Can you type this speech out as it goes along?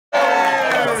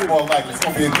more likely. It's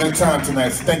going to be a good time tonight.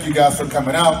 So thank you guys for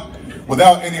coming out.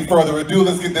 Without any further ado,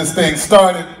 let's get this thing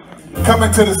started.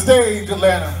 Coming to the stage,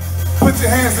 Atlanta. Put your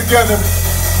hands together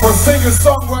for singer,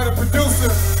 songwriter, producer,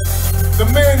 the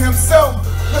man himself,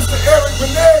 Mr.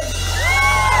 Benet.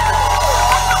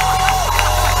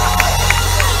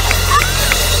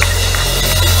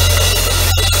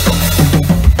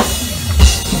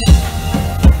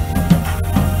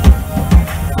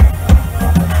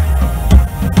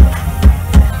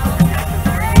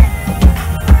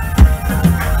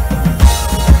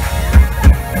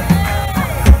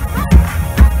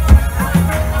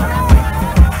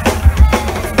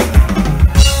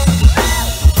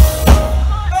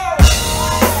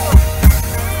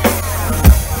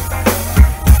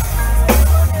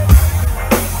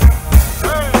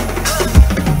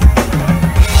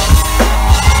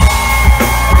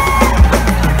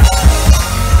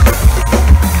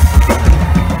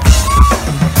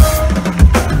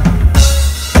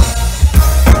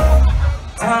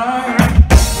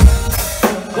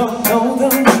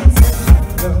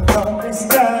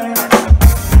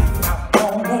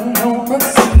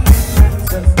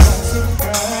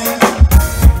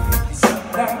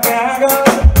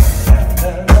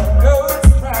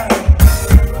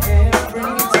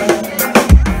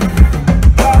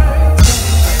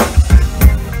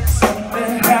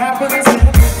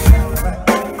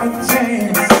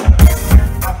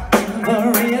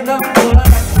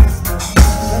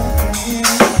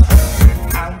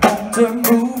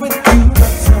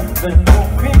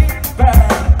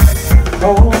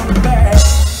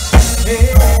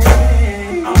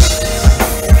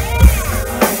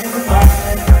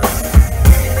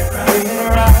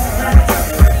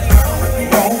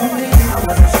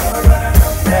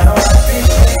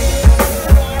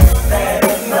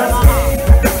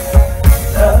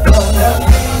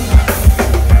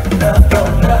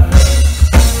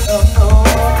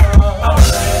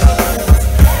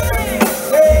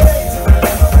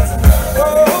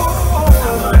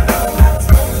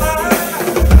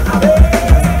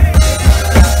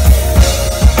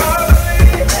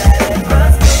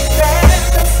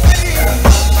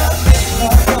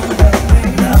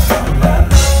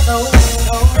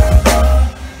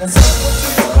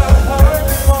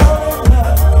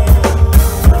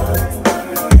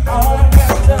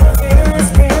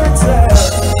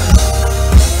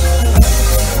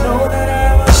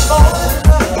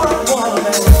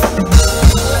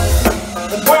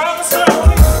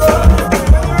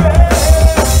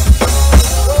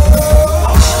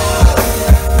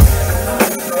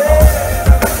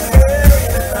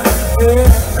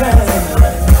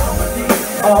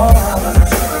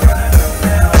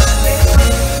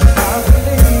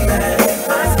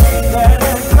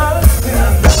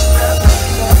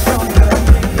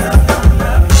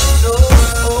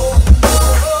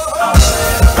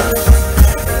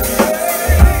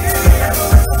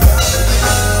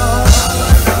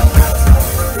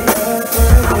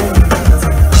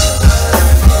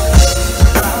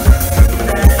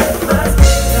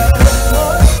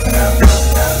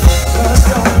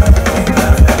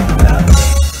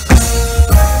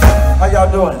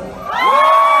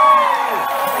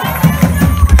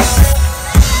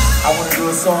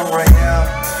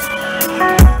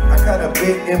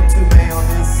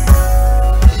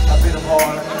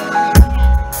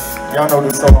 Y'all know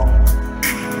this song.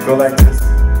 Go like this.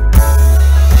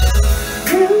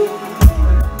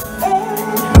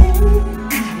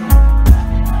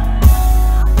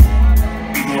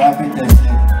 Yeah, I beat that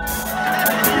shit.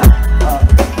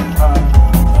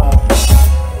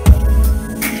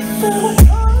 There were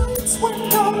times when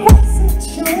I wasn't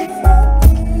sure about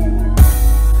you.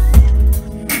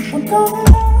 I'm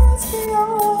gonna ask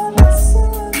beyond the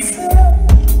sunset.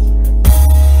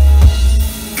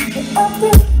 But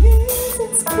after years,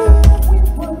 it's clear we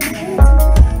were meant to be.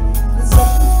 There's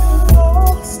something we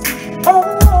lost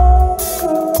along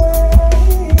the way.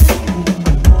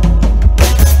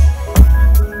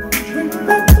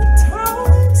 Remember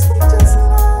times we just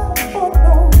laughed for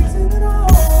no reason at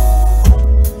all.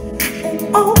 And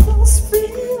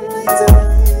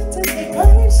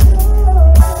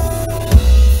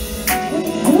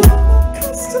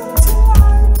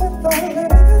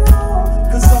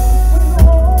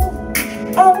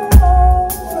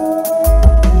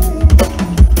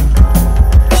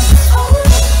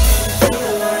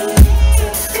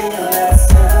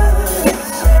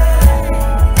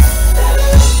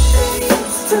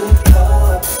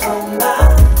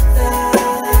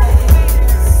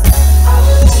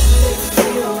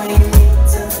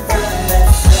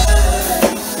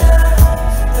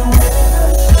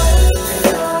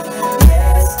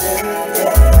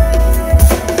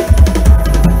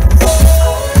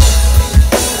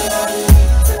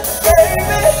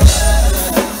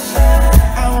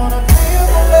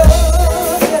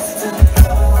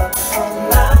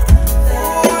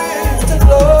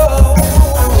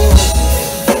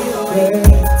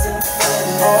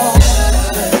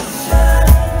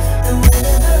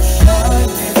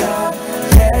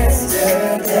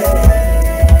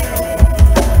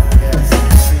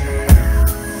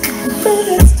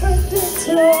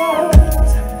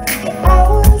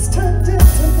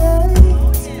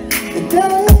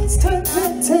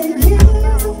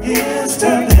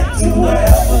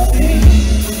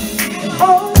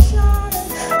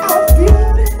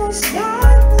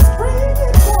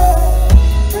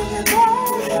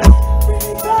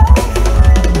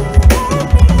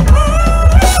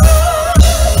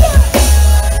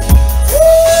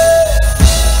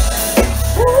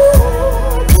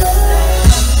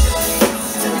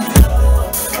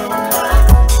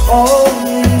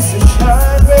Always a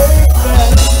shine right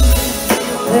back.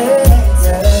 Yeah,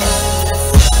 yeah.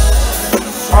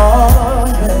 Oh,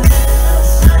 yeah.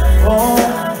 Oh,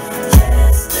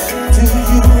 do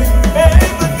you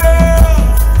remember, girl?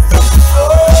 Oh,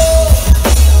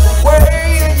 the way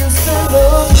you used to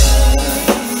look me.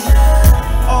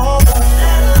 Oh,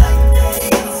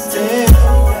 yeah.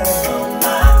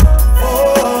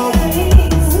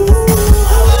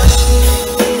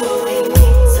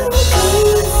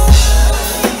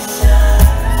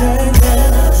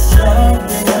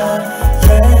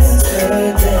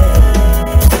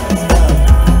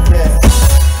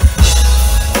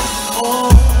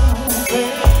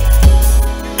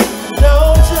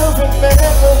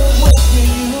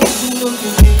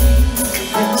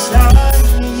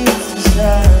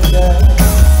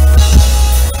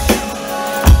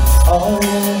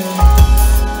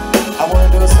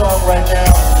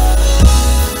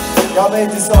 Y'all made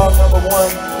this song number 1.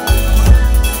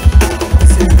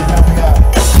 Let's see if you can help me out.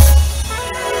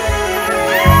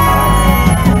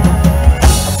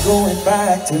 I'm going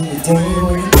back to the day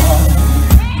we parted.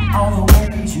 All the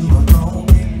ways you were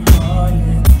broken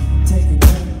hearted, taking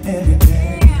every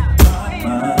day in my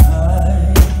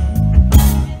mind.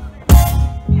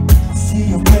 See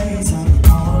your face on the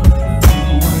corner to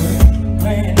work,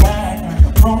 playing like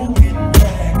a broken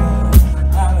record.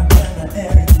 I remember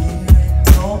everything.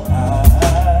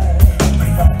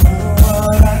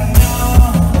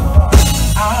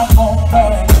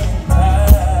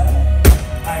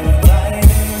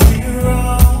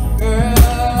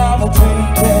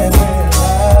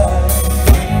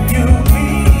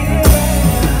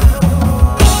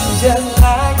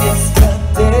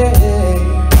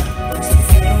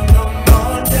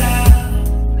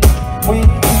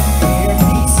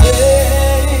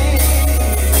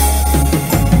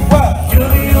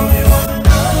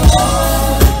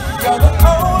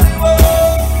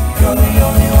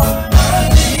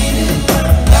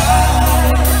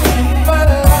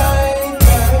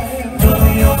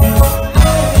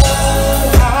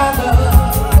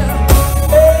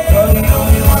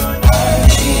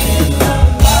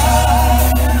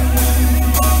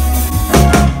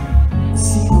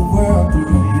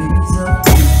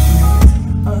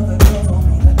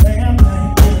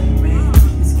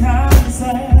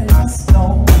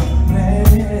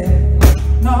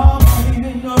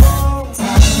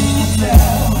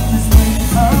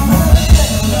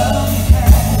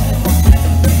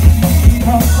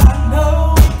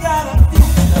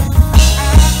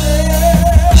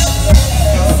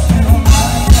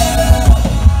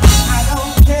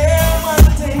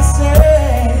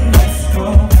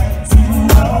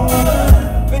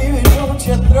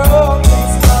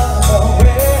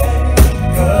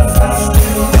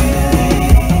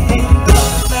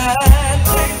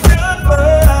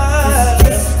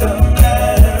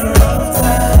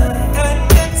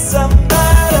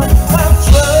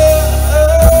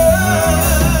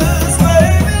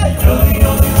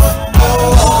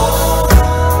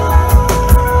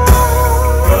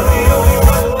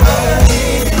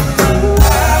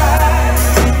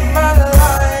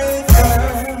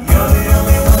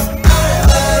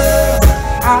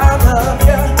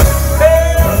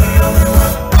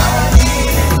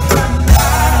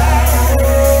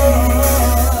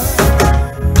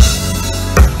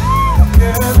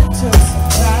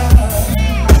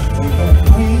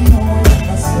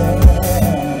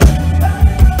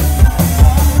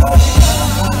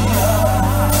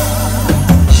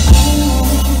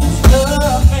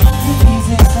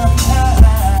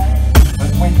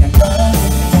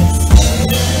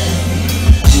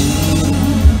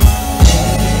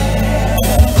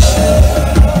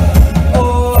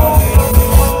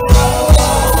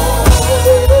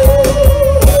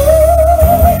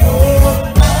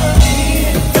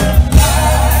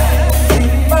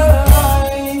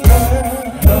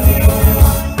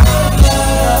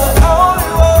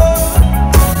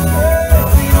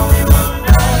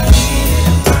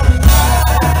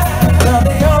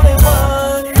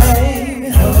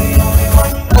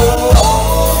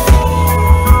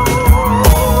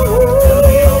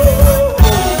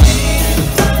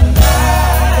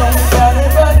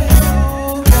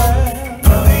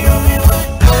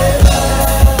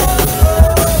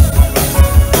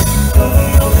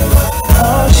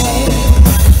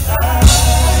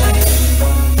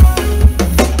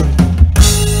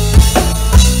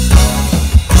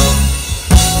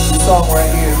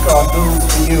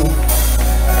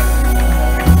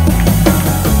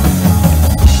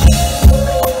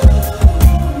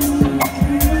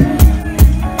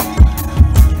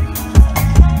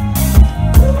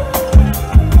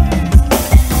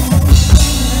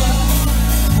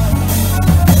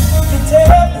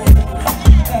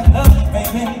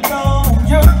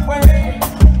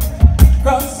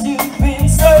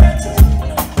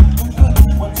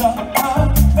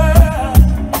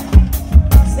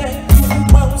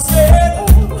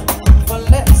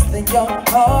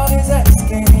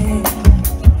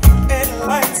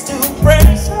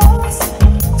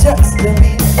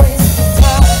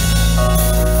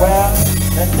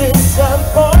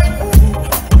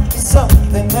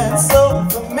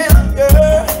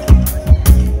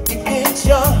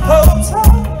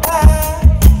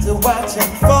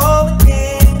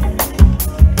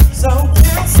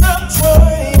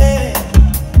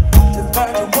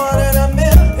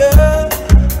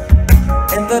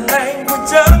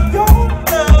 of your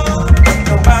love.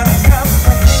 Nobody comes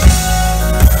from me.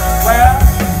 Well,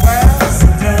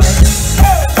 today,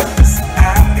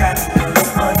 I've got news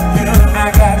for you.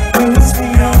 I got news for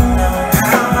you.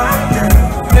 How I do.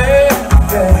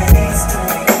 Ways to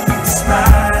make you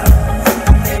smile.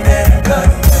 They better cut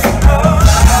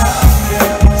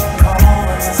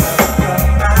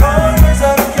corners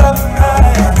of your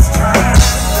eyes. Try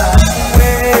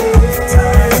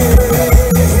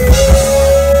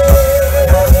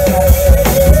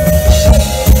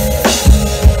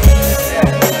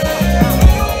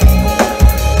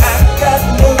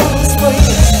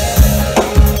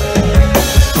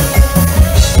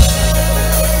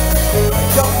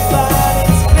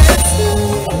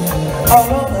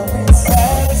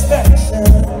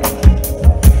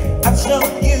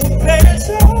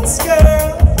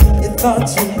thought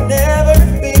you'd never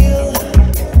feel.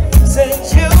 Said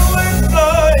you were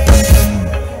floating.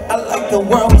 I like the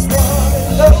world was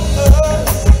running over.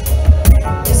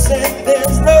 You said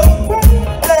there's no way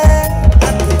that I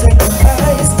could take the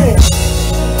highest step.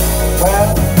 Well,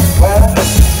 I've got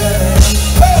news for you.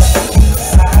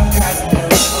 I got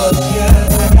news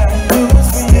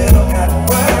for you. Got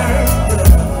words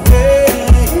to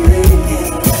say.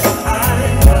 I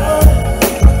know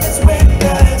it's when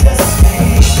I just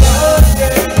need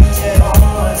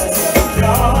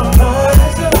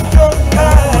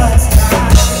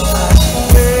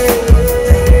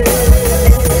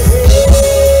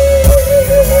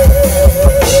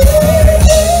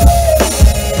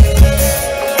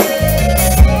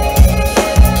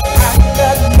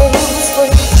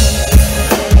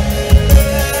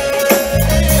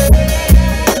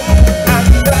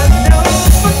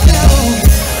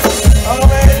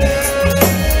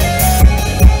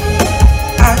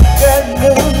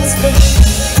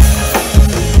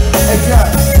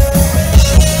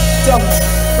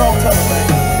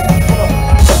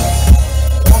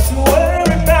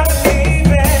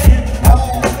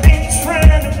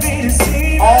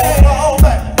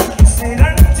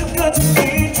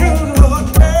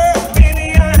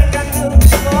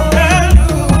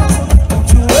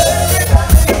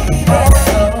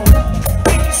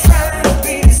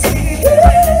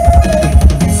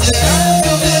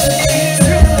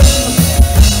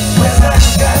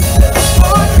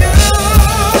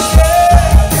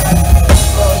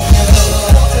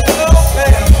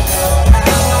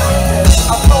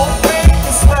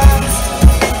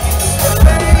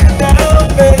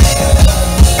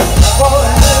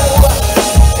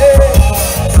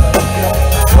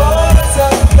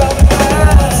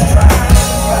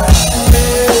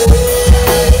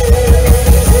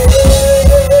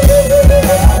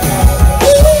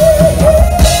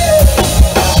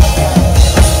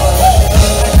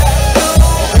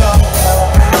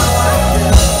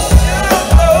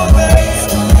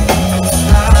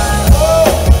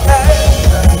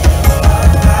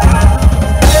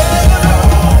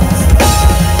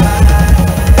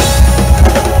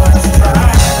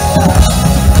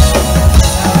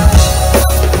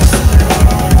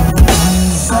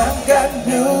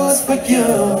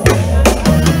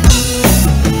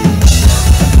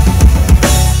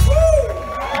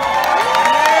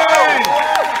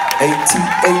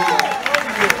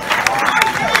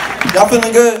Y'all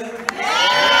feeling good?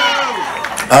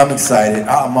 I'm excited.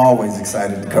 I'm always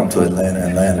excited to come to Atlanta.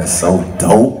 Atlanta's so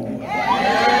dope.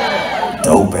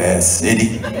 Dope ass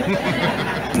city.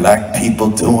 Black people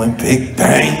doing big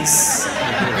things.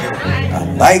 I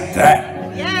like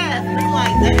that. Yes, we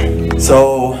like that.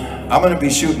 So I'm gonna be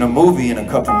shooting a movie in a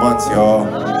couple months, y'all.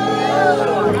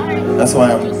 That's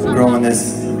why I'm growing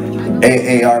this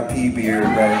AARP beard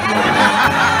right here.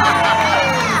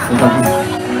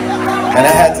 And I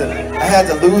had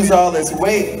to lose all this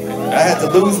weight. I had to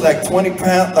lose like 20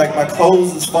 pounds, like my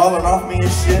clothes is falling off me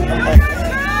and shit. I'm like,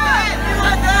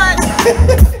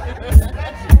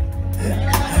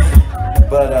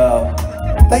 but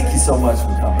thank you so much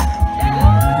for coming.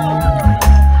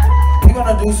 We're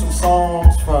gonna do some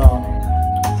songs from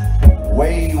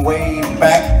way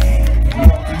back.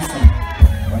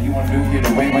 You wanna do here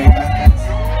the way back?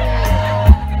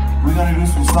 We're gonna do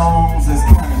some songs that's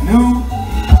kind of new.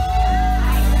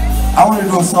 I want to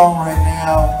do a song right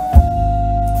now.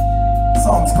 The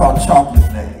song's called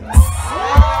Chocolate Legs.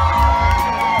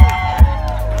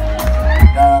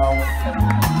 Now,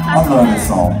 I love this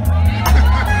song.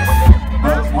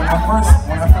 But when I first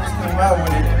came out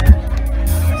with it,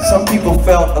 some people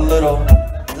felt a little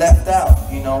left out,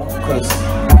 you know, because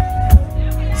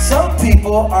some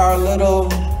people are a little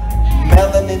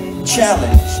melanin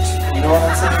challenged, you know what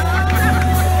I'm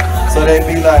saying? So they'd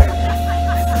be like,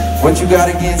 what you got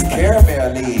against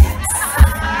caramel leaves?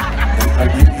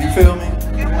 You feel me?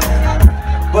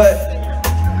 But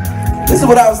this is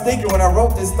what I was thinking when I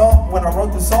wrote this song. When I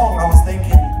wrote the song, I was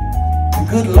thinking, the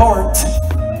good Lord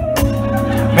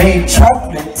made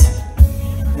chocolate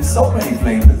in so many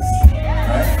flavors.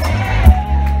 Right?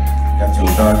 Got your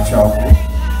dark chocolate.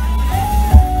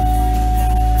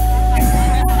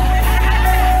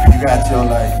 You got your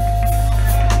like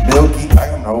milky, I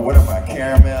don't know, what am I,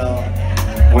 caramel,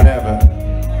 whatever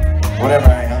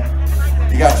I am.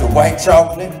 You got your white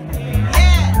chocolate.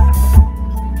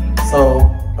 So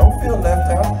don't feel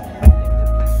left out.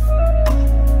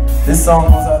 This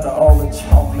song goes out to all the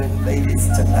chocolate ladies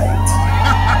tonight.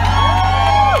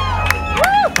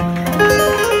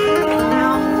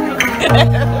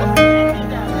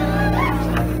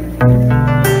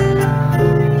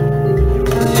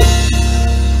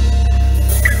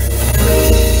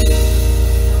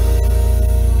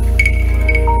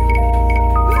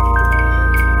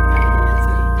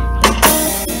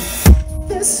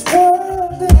 This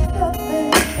world is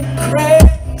nothing crazy.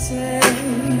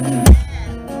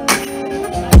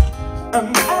 I'm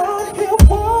out here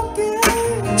walking,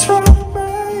 trying to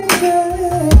make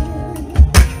it.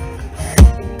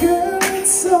 Girl,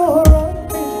 it's so wrong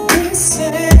to be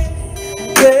saying,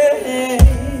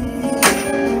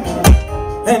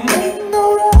 and ain't no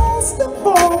rest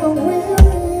for the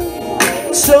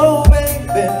weary. So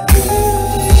baby,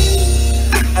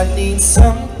 I need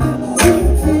something to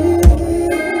feel.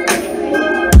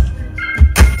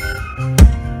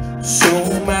 So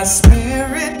my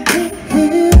spirit can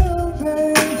heal,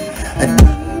 babe. I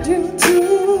need you to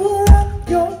wrap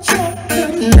your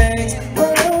chocolate legs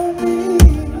around me.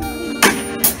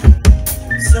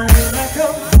 So when I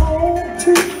come home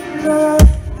tonight,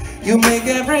 you make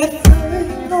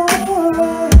everything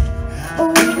alright. Oh,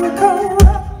 when you come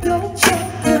wrap your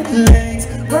chocolate legs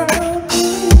around me,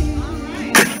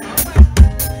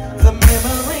 the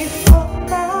memory of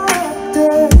my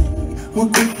day will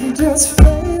quickly just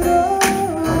fade away.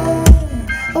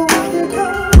 Oh, when you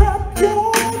come wrap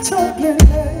your chocolate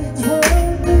legs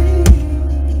around me,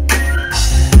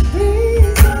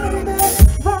 please, baby,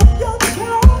 wrap your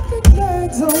chocolate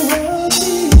legs around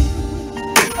me.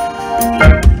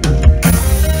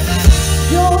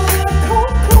 Your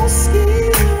cocoa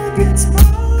skin against my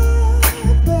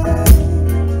back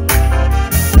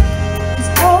is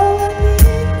all I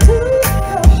need to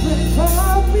help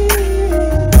revive me.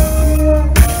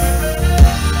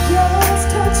 Just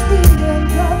touch me and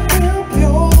I feel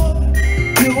pure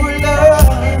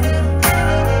love.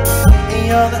 And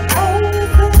you're the only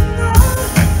thing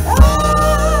I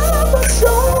ever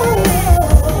show.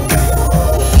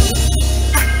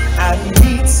 I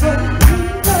need some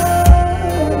guidance,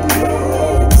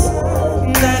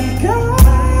 that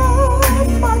God,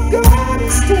 my God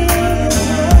is still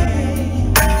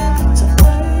mine. So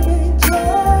baby,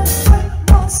 just let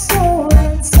my soul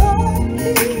inside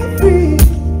me free.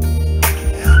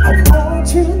 I want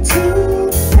you to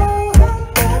know how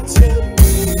much you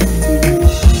need to.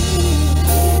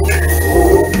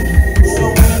 So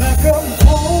when I come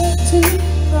home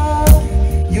tonight,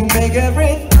 you make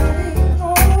everything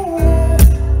alright.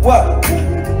 What?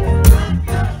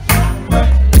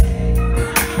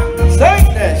 Say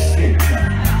that shit.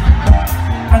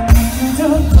 I need you to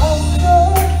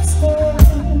understand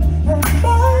and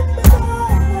find me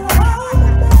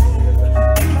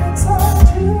inside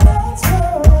you. That's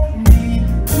what I need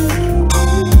to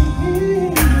be.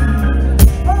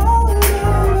 Oh,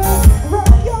 yeah,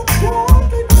 wrap your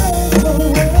chocolate legs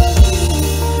around me.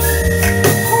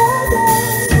 Hold on,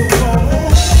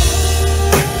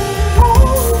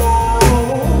 hold on.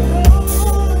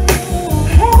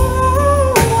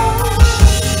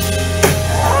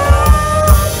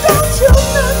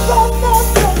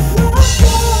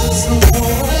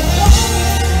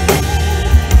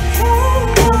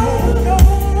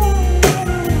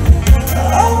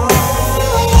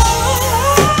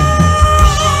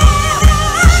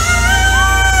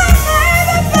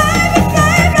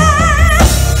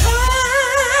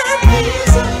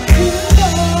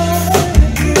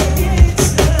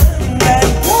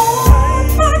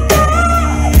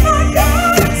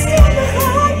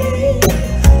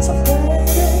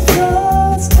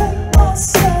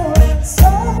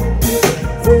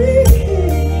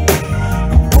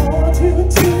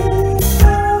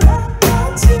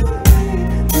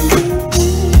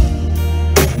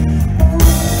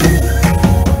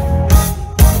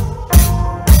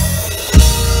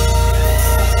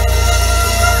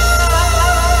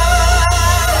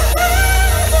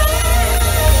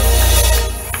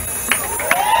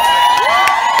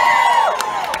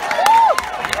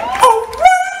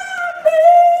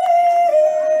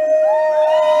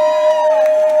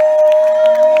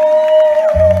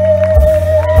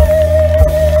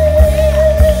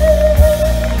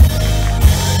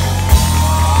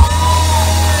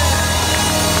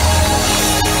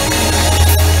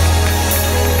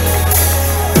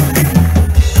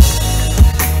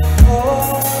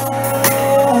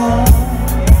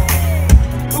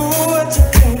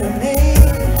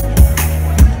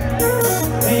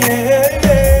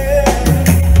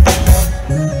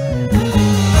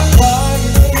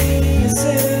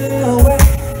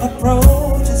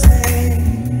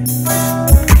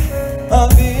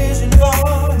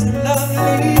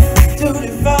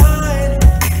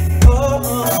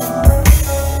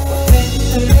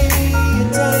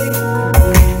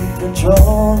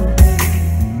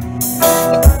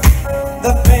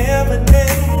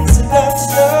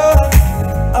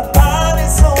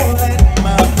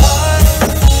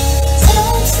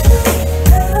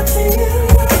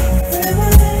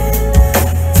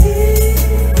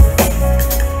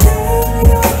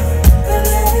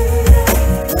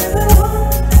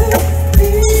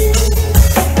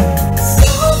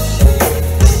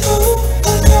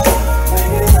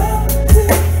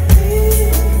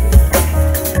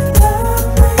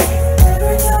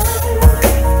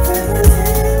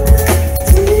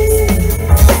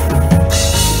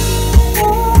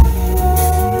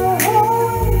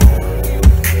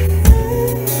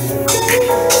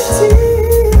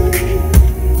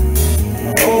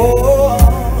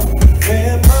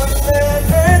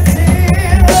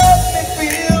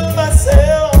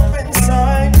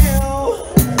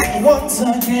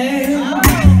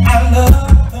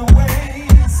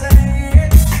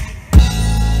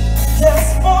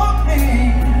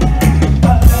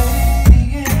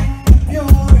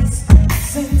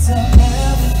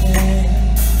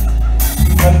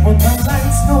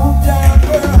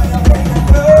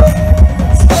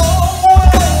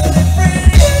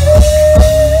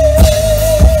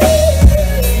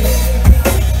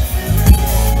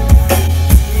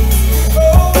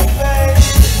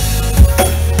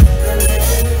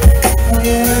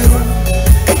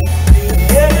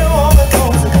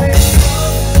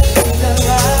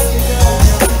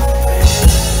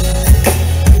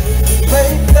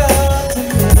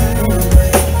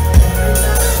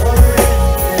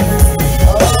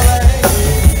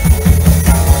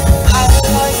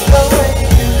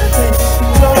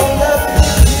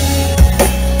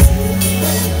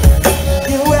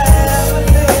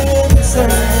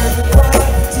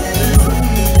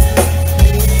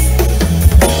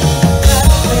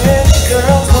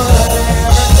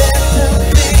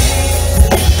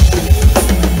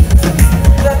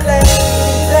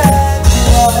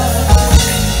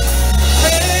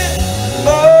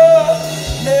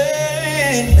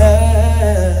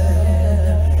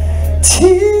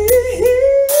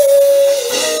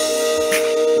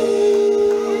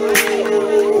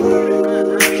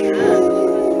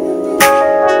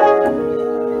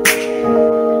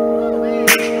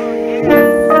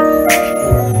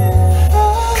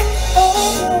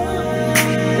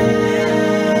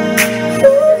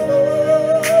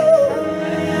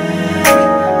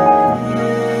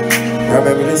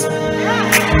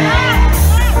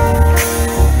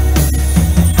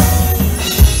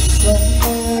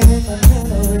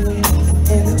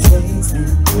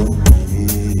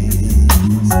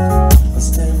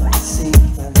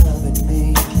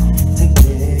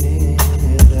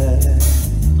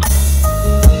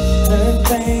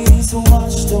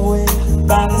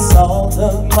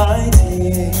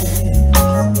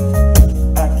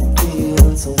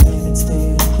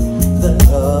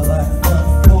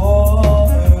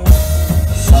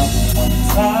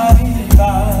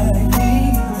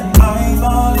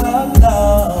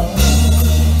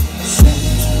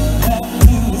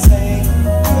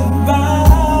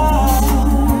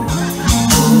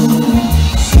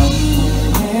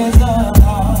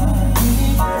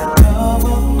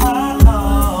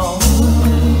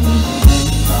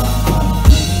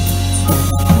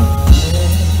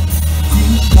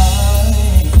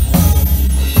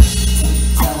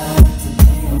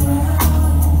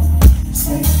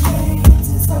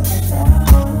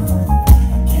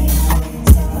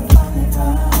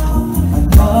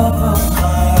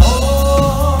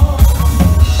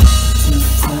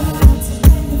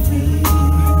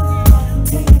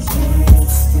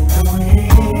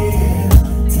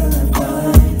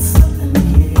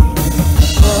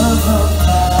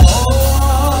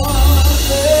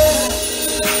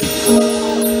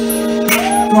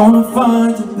 Gonna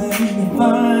find you, baby,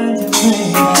 find you,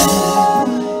 baby.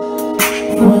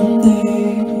 One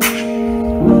day,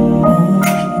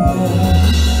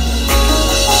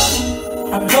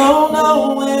 I don't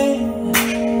know when,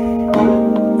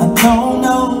 I don't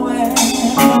know when,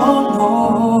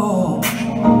 no,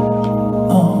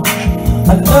 oh,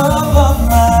 a love of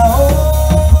my own,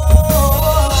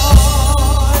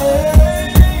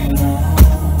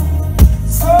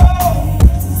 so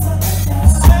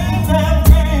sing that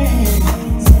game,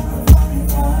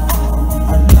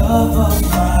 a love of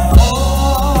my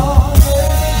own,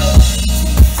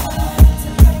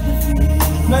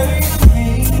 baby,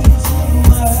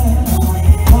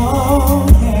 oh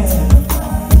yeah.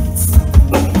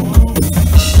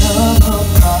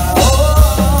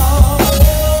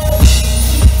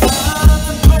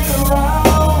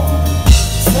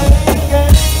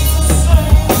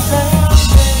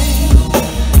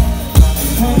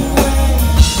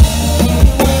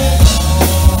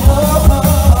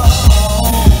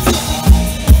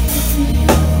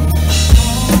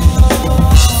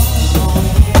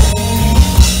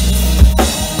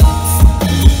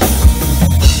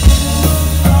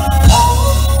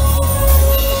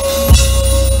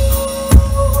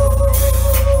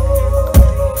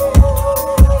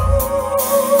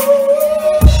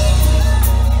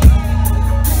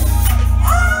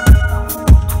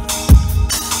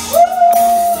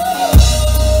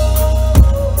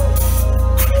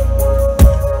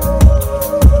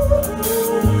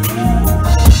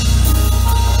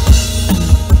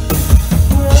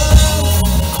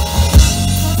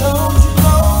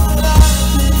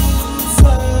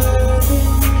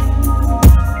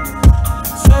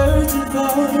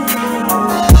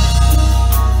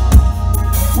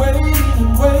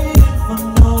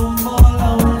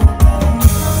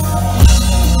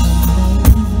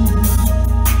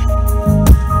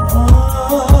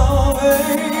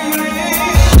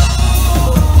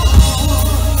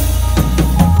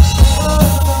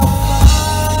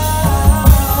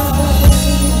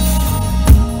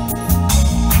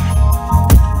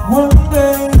 One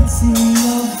day see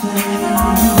your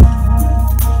face,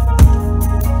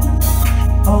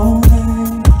 oh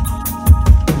babe,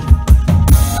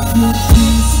 you'll be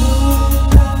so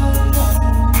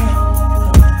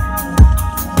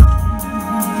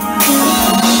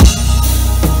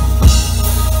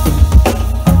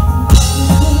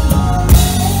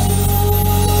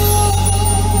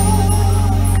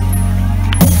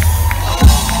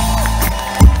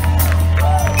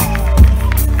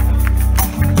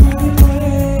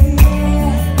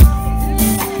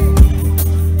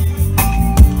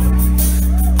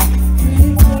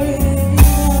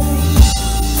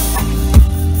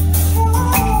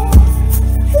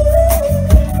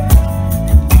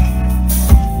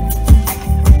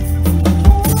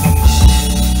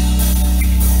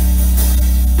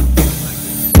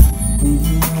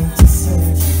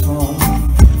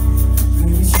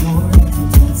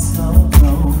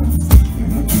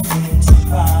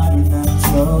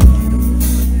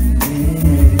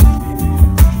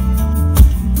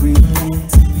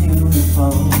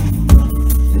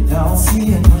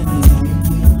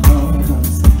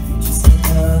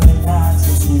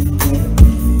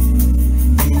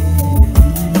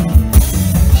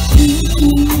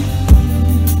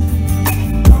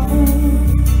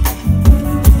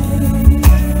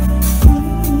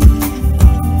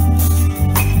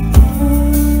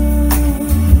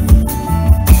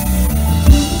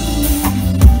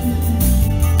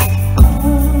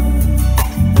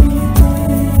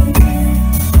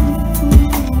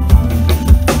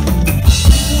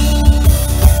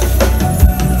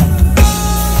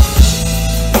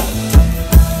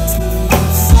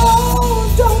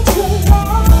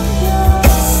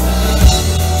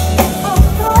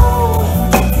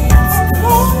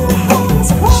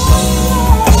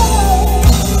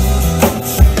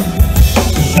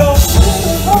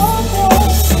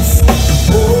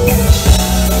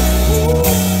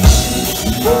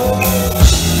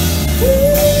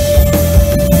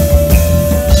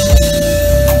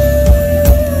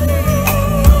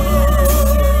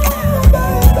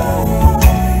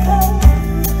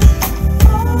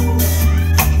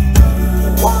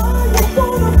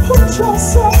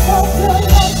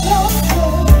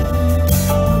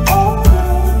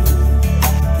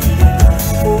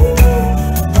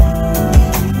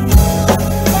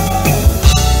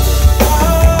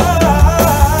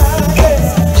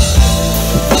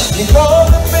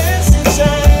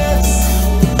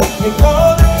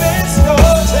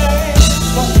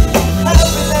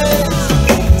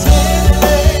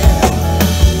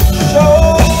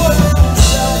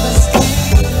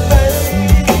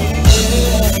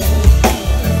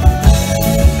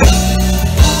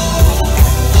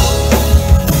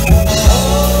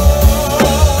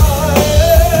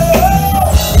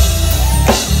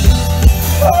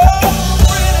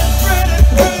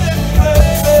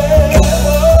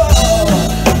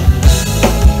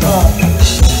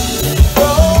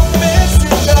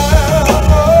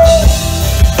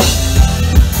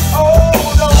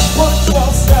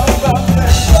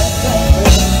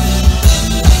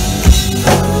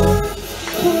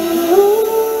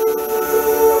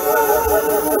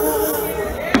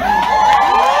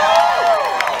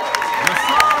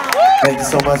Thank you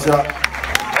so much, y'all.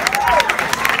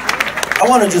 I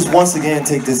want to just once again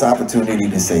take this opportunity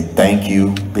to say thank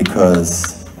you,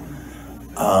 because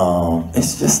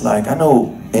it's just like, I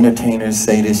know entertainers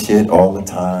say this shit all the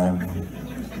time,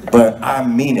 but I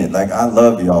mean it. Like, I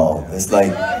love y'all. It's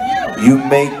like, you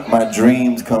make my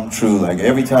dreams come true. Like,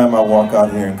 every time I walk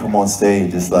out here and come on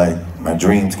stage, it's like my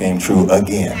dreams came true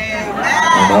again,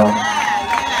 you know?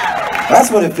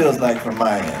 That's what it feels like from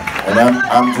my end. And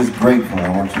I'm just grateful. I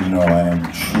want you to know I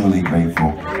am truly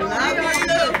grateful.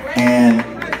 And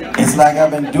it's like I've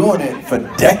been doing it for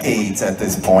decades at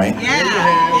this point.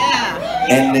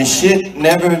 And the shit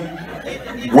never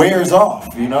wears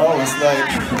off, you know? It's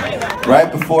like,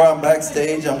 right before I'm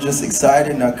backstage, I'm just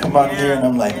excited, and I come out here and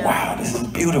I'm like, wow, this is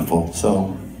beautiful.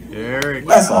 So,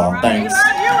 that's all. Thanks.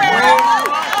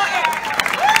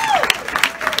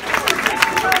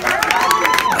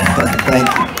 Thank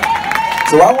you.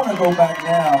 So I want to go back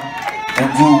now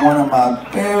and do one of my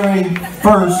very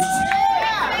first,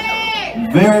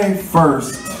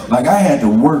 like, I had to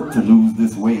work to lose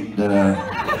this weight that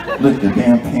look, the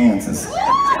damn pants is,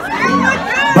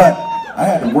 but I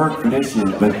had to work for this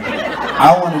shit. But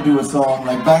I want to do a song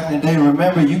like back in the day.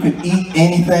 Remember, you could eat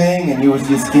anything and you was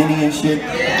just skinny and shit?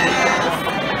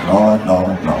 No.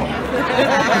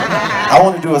 I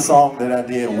want to do a song that I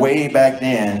did way back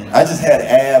then. I just had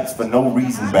abs for no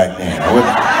reason back then. I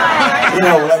wasn't, you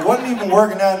know, like, wasn't even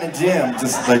working out in the gym.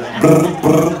 Just like,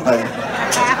 like,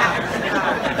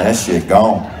 that shit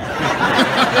gone.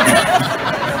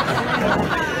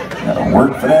 Gotta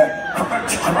work for that.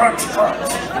 Crunch.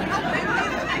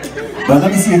 But let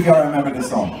me see if y'all remember this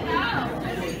song.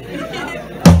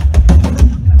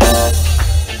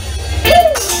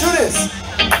 Do this.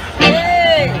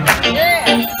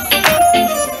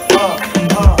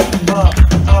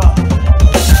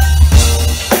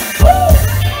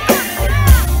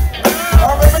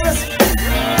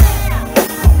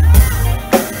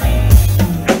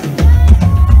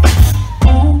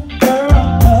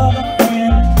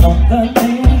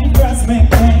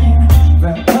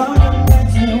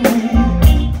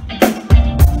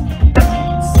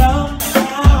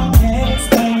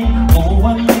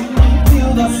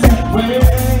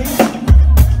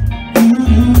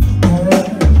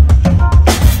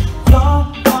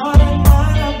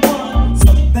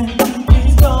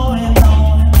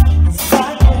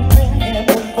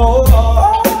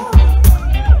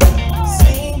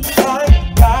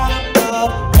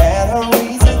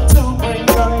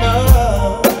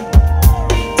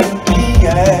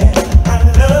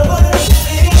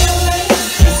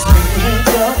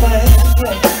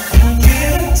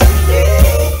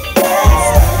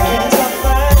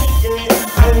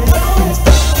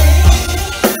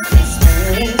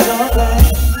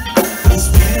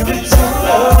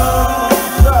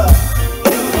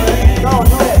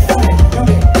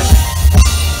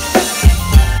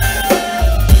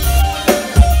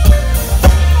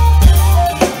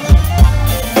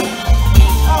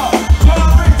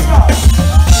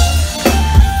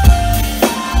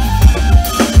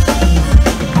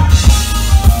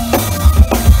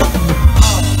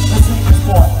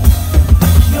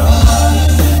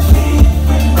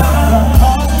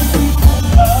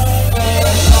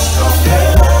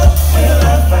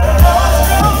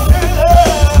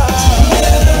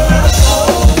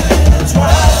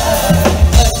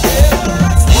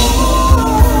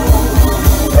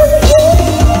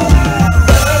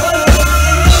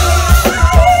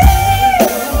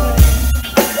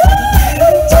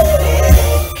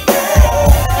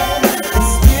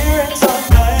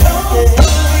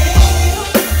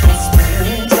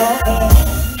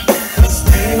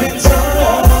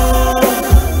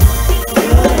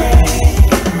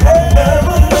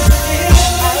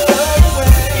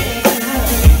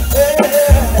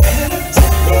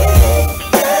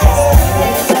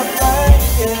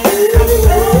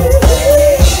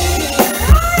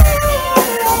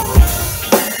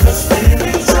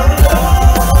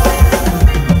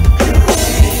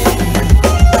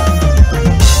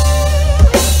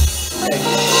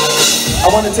 I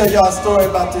want to tell y'all a story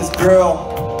about this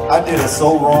girl. I did it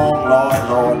so wrong, Lord.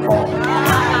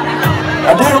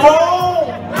 I did it wrong!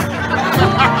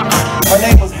 Her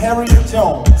name was Harriet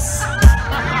Jones.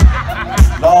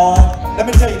 Lord, let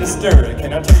me tell you the story.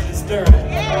 Can I tell you the story?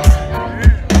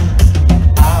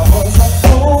 I was a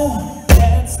fool,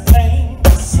 that's plain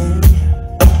to see,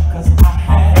 'cause I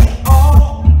had it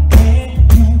all when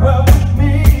you were with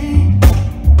me.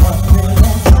 One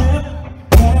little trip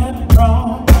went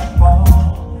wrong,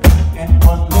 and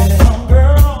one little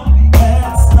girl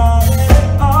that started it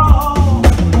all.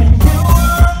 When you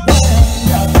were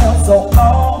there, I felt so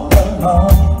all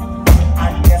alone. I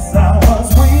guess I was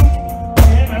weak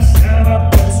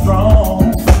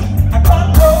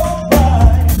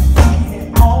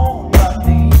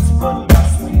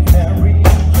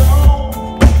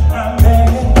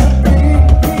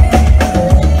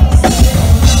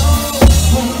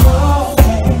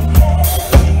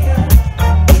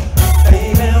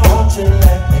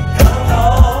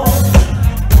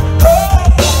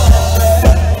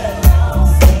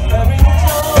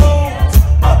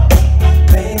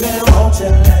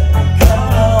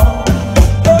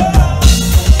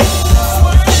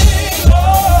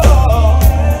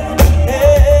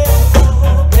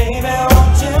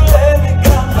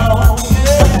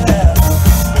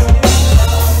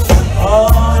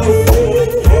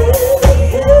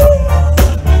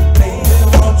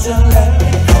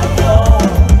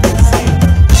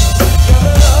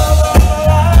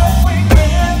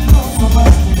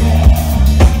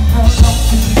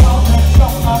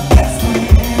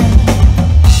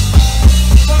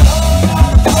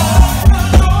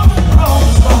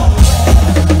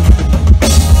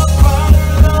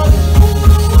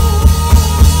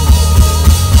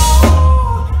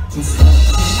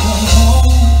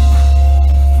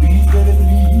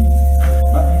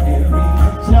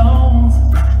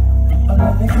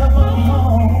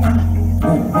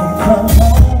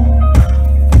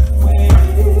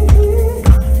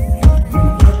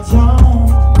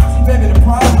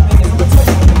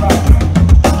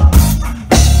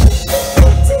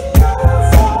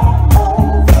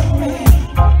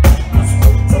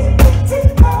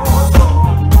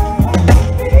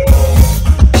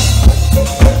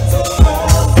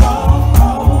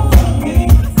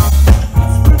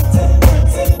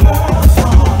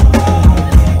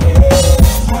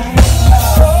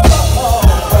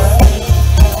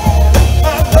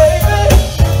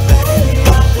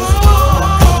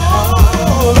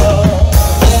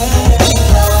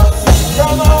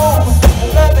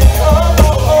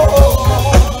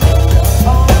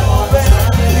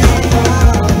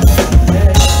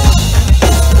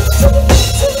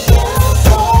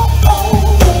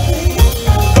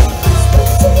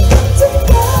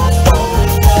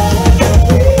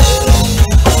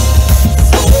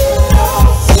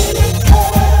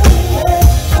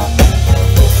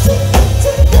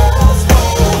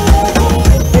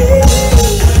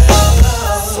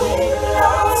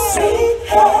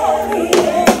Let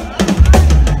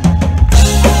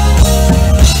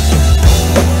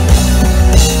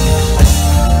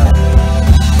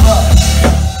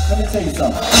me tell you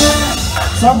something.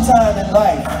 Sometime in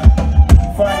life,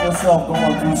 you find yourself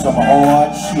going through some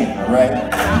hard shit, right?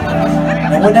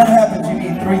 And when that happens, you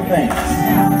need three things.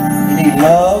 You need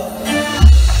love, you're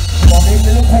gonna need a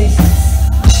little patience,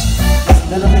 just a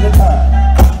little bit of time.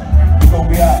 You're gonna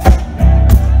be alright.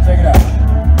 Check it out.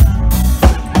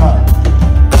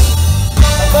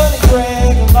 My buddy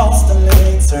Greg lost a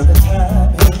leg, serving time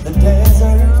in the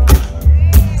desert.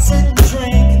 Sitting,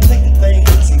 drinking, thinking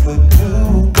things he couldn't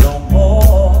do no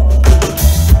more.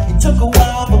 It took a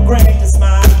while for Greg to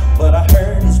smile, but I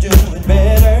heard he's doing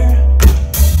better.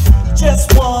 He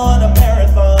just won a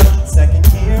marathon, second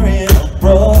year in a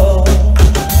row.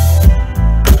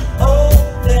 Oh,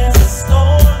 there's a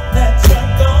storm that you're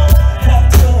gonna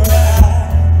have to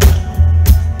ride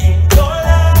in your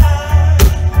life.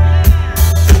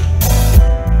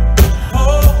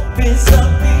 Hope is a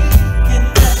beacon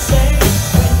that saves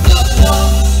when you're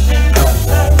lost in your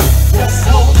life. Just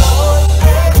hold on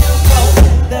and you're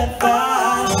going that far.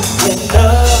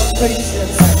 Enough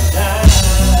patience and time,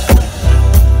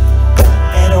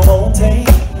 and it won't take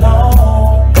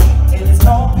long, and it's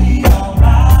gonna be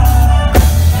alright.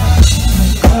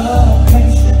 Enough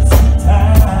patience and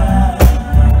time,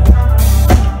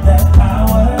 that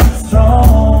power is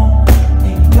strong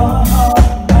in your heart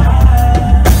and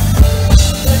mind.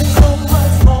 There's so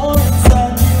much more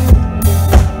inside you.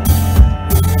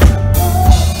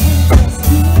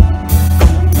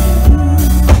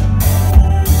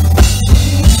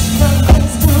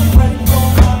 Nothing's too great for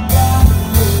my God.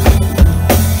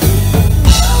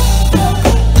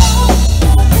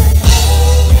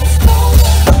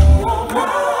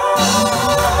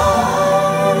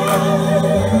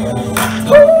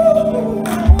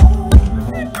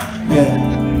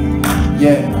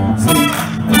 Yeah. See,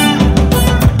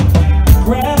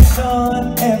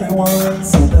 Grandson,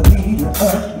 everyone's the leader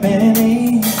of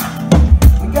many.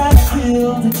 We gotta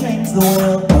kill to change the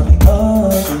world of the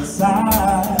other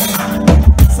side.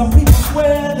 Some people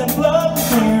swear that blood and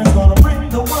tears gonna bring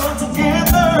the world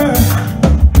together,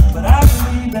 but I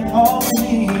believe that all we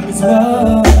need is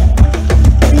love.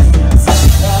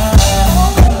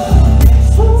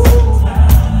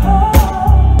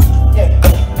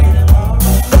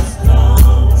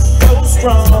 So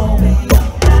strong,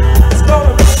 it's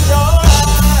gonna be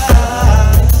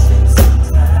alright.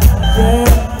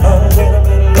 Yeah, a little bit of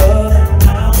love,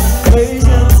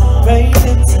 patience,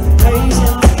 patience,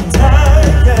 patience, and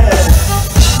time. Yeah,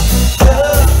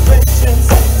 love, patience,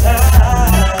 and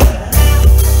time.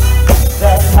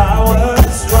 That power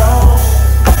is strong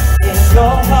in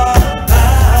your heart and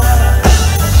mind.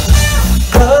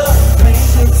 Love,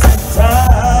 patience, and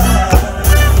time,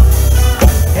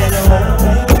 and it won't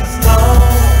take us long,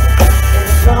 and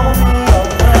it's gonna be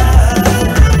alright.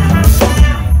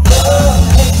 Love,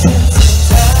 patience, and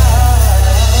time.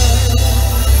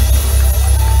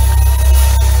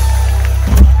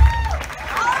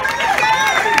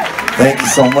 thank you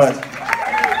so much.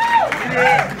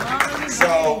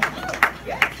 So,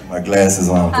 put my glasses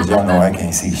on, because y'all know I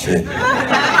can't see shit.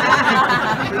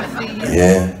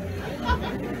 Yeah.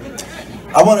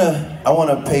 I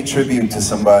wanna pay tribute to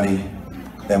somebody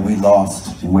that we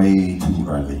lost way too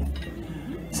early.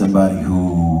 Somebody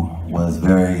who was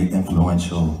very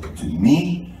influential to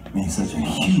me, made such a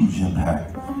huge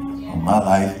impact on my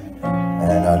life,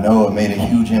 and I know it made a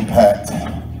huge impact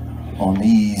on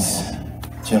these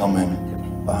gentlemen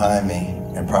behind me,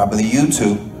 and probably you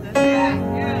too.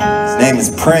 His name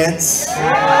is Prince.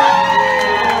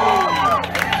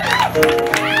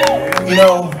 You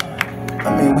know,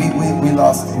 I mean, we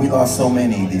lost so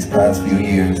many these past few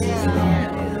years.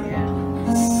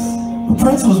 But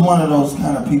Prince was one of those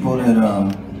kind of people that I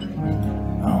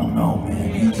don't know,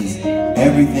 man. He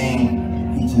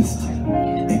just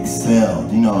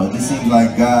excelled. You know, it just seems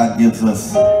like God gives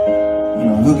us, you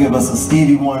know, he'll give us a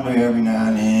Stevie Wonder every now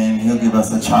and then. He'll give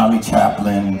us a Charlie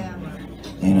Chaplin.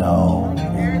 You know,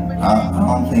 I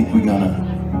don't think we're gonna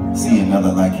see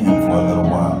another like him for a little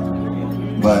while.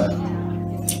 But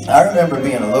I remember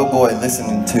being a little boy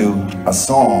listening to a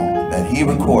song that he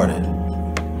recorded,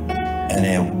 and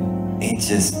it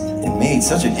made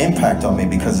such an impact on me,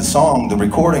 because the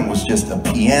recording was just a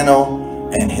piano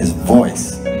and his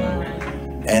voice.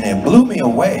 And it blew me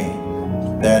away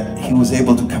that he was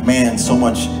able to command so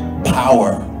much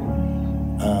power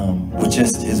with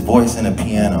just his voice and a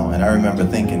piano. And I remember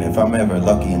thinking, if I'm ever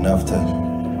lucky enough to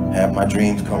have my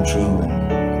dreams come true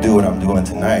and do what I'm doing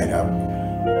tonight, I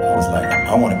was like,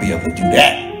 I want to be able to do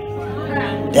that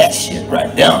shit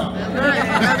right down.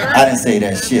 I I didn't say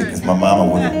that shit because my mama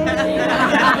wouldn't.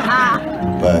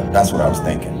 But that's what I was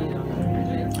thinking.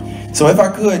 So if I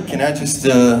could, can I just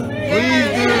try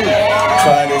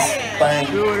this thing?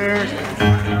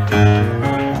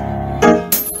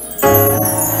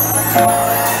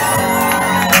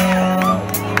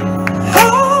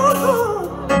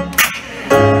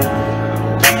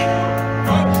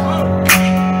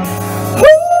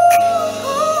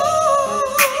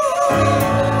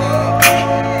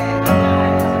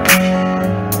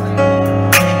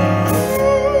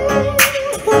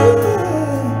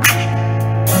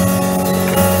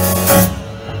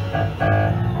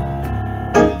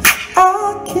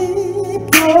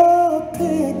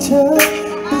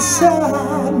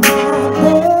 Beside my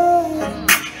bed,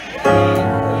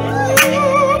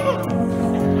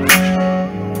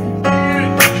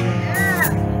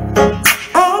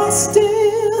 I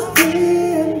still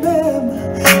remember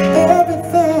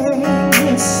everything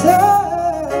you said.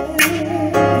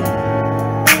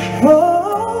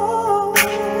 Oh,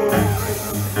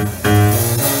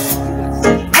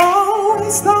 I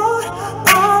always thought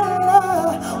our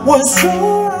love was so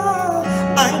right.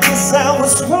 I guess I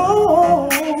was wrong.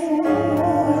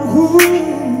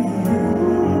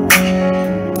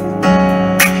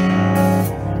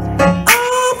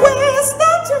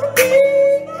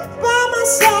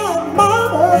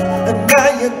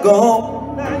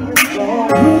 Go. Now you're gone.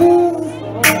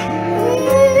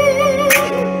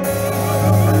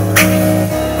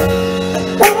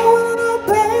 Oh,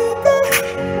 baby,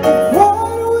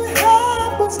 what we had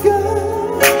was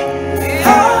good.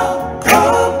 How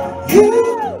come you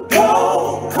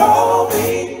don't call me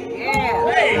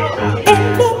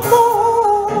anymore?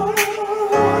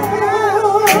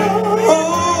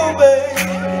 Oh, baby,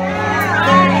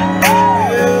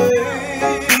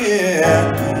 yeah.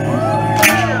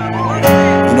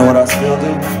 You know what I still do?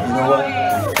 You know what?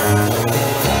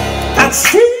 I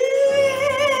still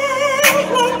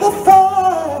like the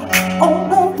fire on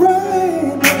the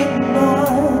rainy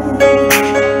night.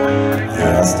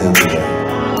 Yeah, I still do that.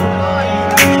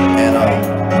 And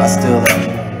I still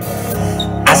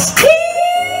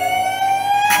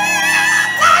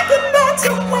like it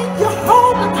better when you're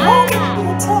home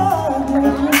your time.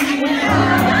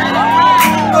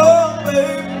 Oh,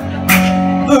 baby,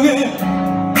 look at it.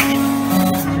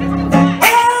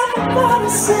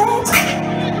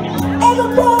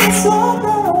 Everybody said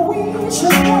that we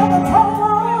should have a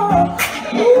car.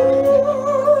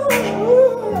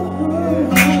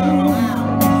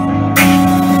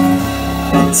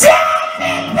 Tell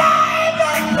me, baby,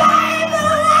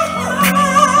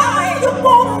 you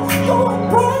wanna go and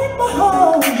break my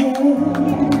heart.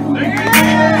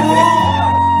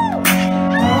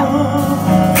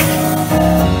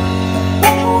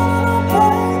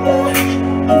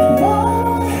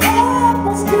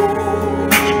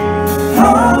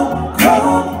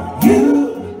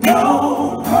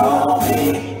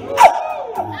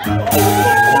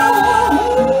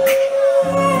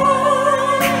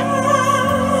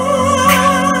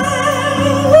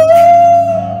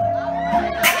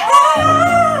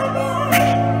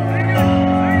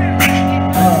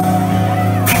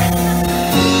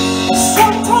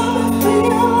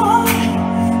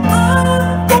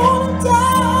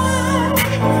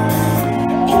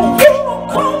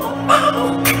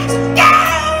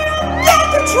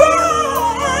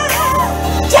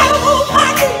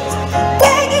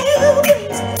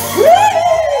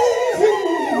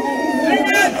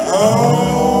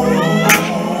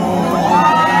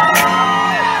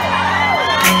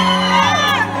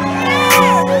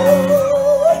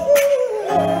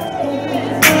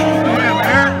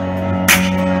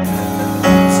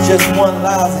 Just one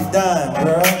lousy dime,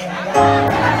 girl.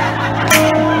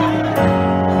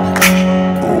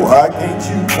 Oh, why can't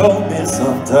you call me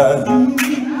sometime?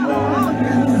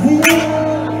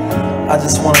 I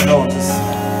just want to know just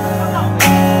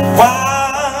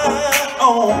why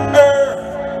on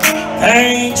earth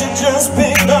can't you just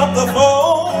pick up the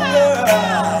phone, girl?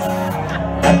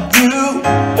 You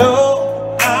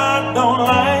know I don't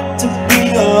like to be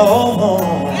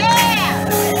alone.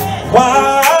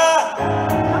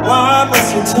 Why must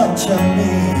you touch on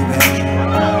me, baby?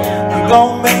 You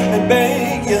gon' make me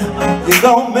beg you. You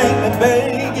gon' make me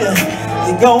beg you.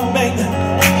 You gon' make me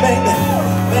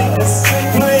sick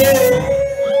with.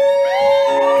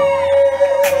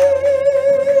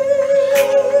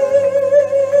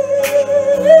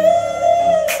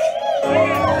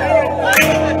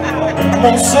 I'm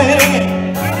gonna say it again.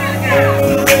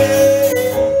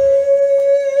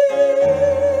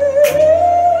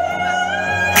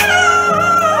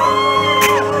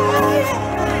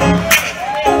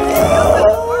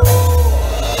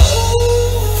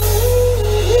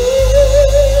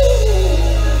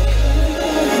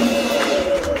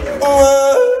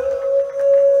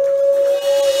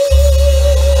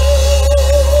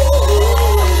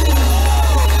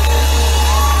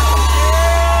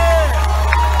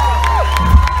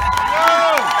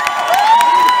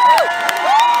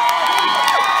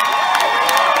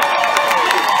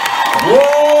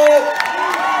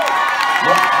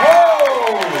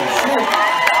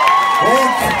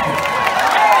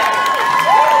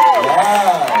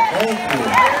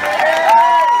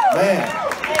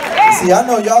 See, I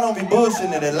know y'all don't be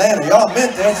bullshitting in Atlanta. Y'all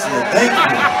meant that shit. Thank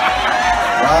you.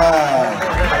 Wow.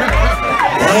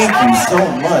 Thank you so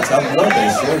much. I love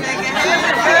that shit.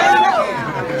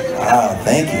 Wow,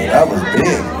 thank you. That was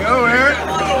big. Go, Eric.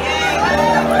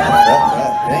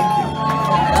 Thank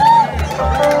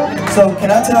you. So,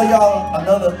 can I tell y'all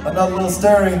another little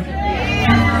story?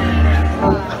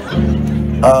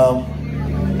 I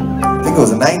think it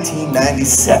was in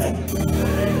 1997.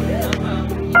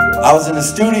 I was in the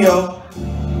studio,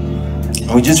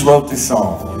 and we just wrote this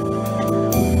song.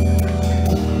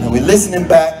 And we're listening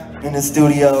back in the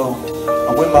studio.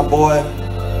 I'm with my boy,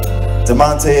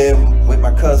 Demonte, with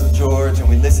my cousin George, and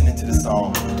we're listening to the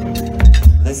song,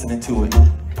 listening to it.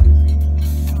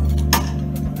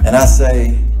 And I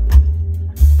say,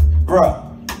 bruh.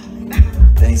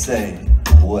 They say,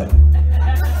 what?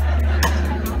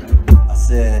 I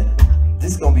said,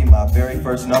 this is gonna be my very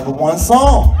first #1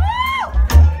 song.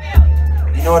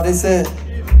 You know what they said?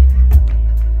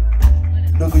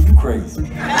 Nigga, you crazy.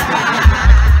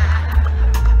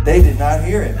 They did not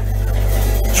hear it.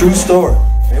 True story.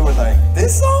 They were like,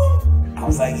 this song? I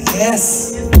was like,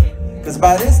 yes. Because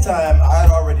by this time, I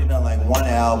had already done like 1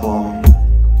 album.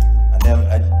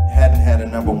 I hadn't had a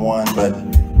 #1, but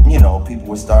you know, people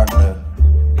were starting to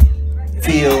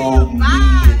feel me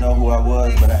and know who I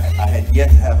was, but I had yet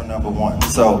to have a #1.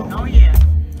 So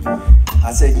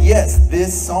I said, yes,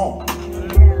 this song.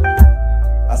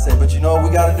 I said, but you know what we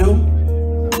gotta do?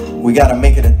 We gotta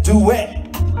make it a duet.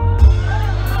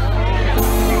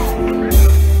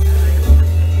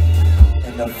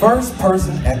 And the first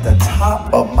person at the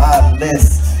top of my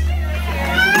list,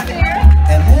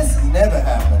 and this never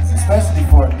happens, especially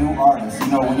for a new artist. You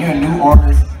know, when you're a new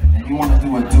artist and you want to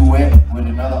do a duet with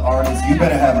another artist, you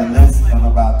better have a list of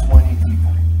about 20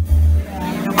 people.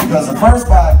 Because the first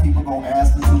 5 people gonna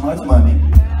ask for too much money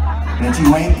that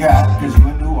you ain't got because you're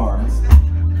a new artist.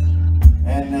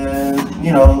 And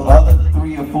you know, other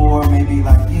 3 or 4 may be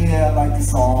like, yeah, I like the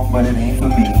song, but it ain't for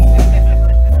me.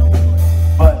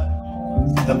 But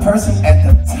the person at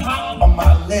the top of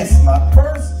my list, my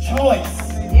first choice,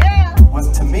 was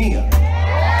Tamia.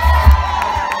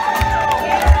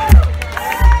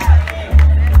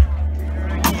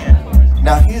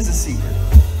 Now here's a secret.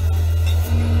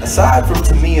 Aside from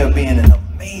Tamia being an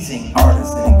amazing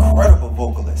artist, an incredible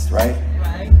vocalist, right?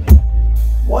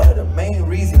 One of the main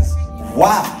reasons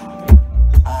why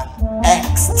I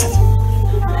asked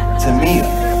Tamia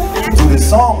to do this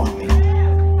song with me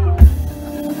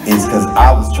is because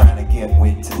I was trying to get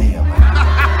with Tamia.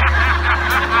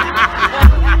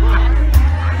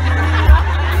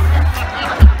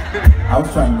 I was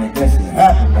trying to make that shit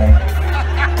happen, man.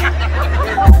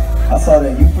 I saw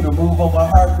that You Put a Move on My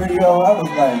Heart video. I was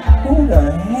like, who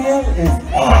the hell is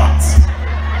that?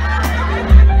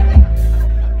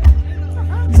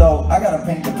 So I gotta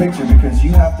paint the picture because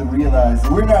you have to realize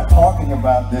we're not talking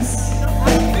about this.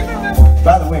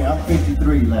 By the way, I'm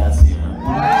 53 last year.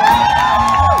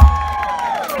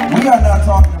 We are not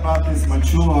talking about this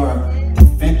mature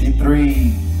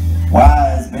 53,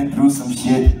 wise, been through some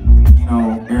shit, you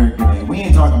know, Eric Benet. We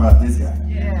ain't talking about this guy.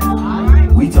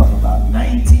 We talking about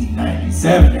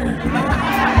 1997 Eric Benet.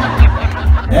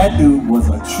 That dude was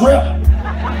a trip.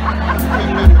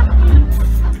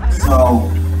 So,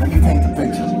 let me paint the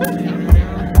picture.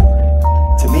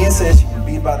 Tamia says she can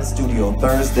be by the studio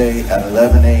Thursday at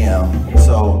 11 a.m.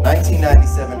 So,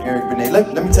 1997 Eric Benet.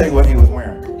 Let me tell you what he was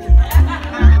wearing.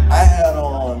 I had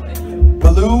on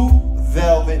blue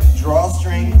velvet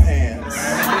drawstring pants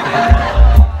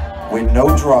with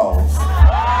no draws.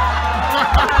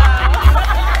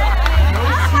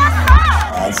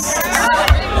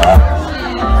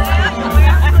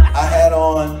 I had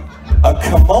on a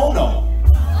kimono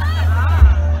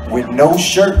with no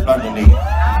shirt underneath,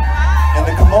 and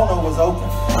the kimono was open.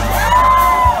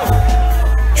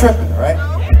 Tripping, right?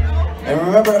 And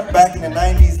remember back in the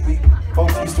 90s,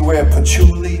 folks used to wear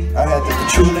patchouli. I had the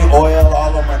patchouli oil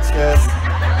all on my chest.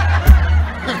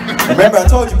 Remember I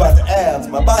told you about the abs,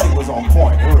 my body was on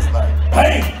point. It was like,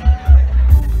 bang!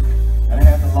 And I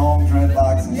had the long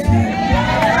dreadlocks and shit.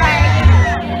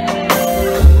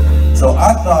 So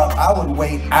I thought I would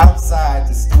wait outside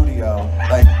the studio,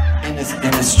 like in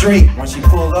the street when she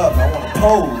pulled up. I want to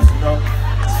pose, you know,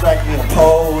 strike me a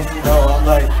pose, you know. I'm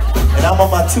like, and I'm on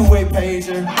my 2-way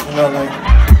pager, you know, like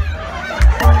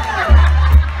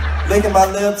licking my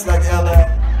lips like LL,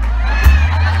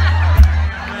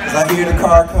 as I hear the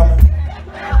car coming.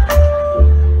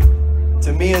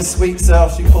 Tamia's sweet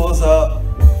self, she pulls up,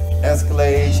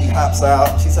 Escalade, she hops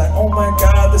out. She's like, oh my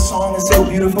God, the song is so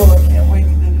beautiful, I can't wait.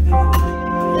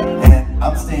 And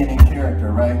I'm staying in character,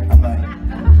 right? I'm like,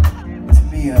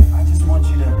 Tamia,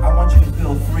 I want you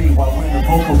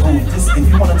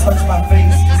my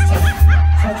face, just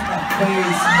touch my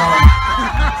face, you know.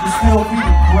 Just feel free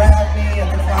to grab me at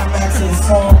the climax of the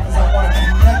song because I want to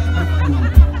connect with you.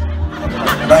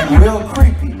 Like real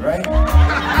creepy, right?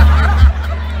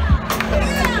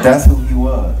 That's who he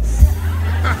was.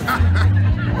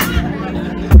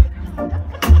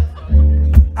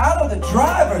 Out of the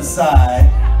driver's side,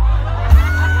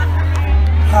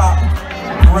 hop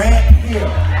Grant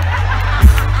Hill.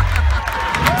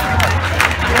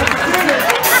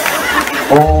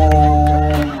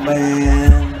 Oh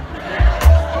man,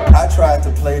 I tried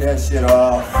to play that shit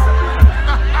off.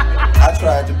 I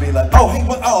tried to be like, oh hey,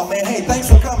 oh man, hey, thanks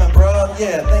for coming, bro.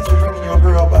 Yeah, thanks for bringing your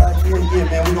girl by. Yeah,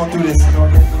 man, we gonna do this. You know,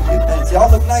 yeah, thanks.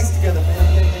 Y'all look nice together,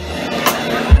 man.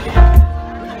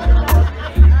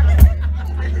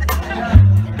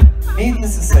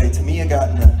 Needless to say, Tamia got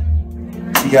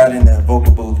in the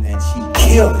vocal booth and she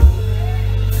killed it.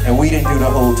 And we didn't do the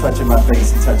whole touching my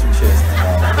face and touching chest and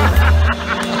all that.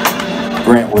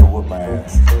 Grant would have whooped my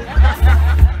ass.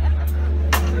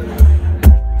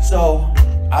 So,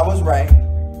 I was right.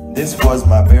 This was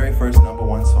my very first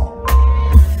 #1 song.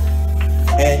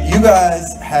 And you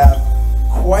guys have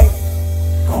quite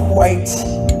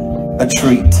a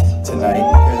treat tonight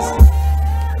because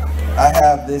I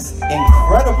have this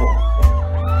incredible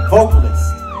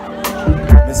vocalist,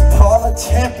 Miss Paula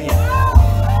Champion.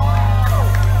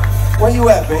 Where you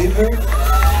at, baby?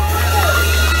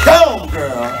 Go,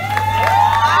 girl.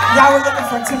 Y'all were looking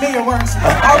for Tamia, weren't you?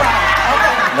 All right,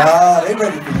 okay. Nah, they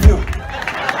ready for you.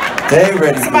 They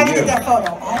ready Somebody for you. get that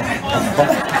photo. All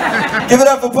right. Give it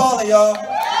up for Paula, y'all.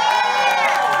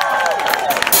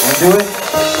 Wanna do it?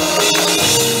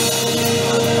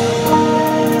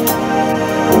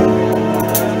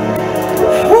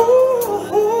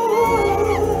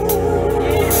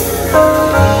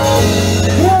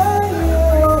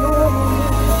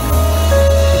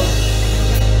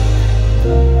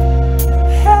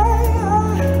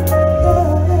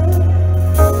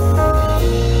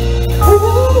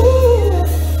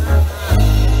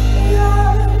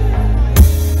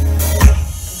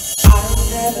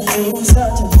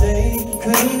 Such a day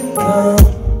could come,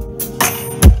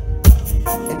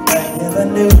 and I never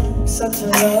knew such a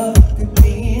love could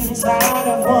be inside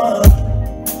of one.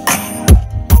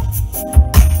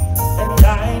 And I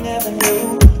never knew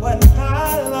what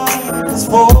my love was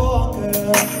for,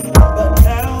 girl. But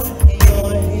now that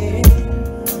you're here,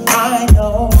 I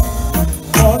know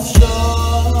for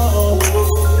sure.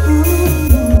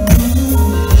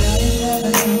 I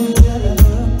never knew till I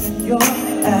looked in your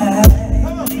eyes.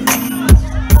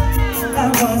 I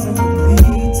wasn't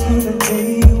complete till the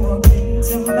day you walked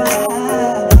into my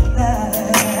life.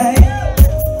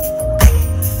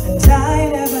 And I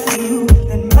never knew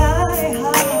that my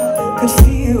heart could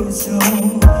feel so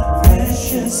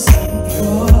precious and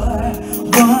pure.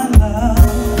 One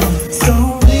love so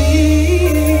real.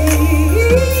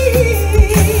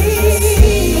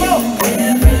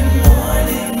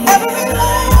 Every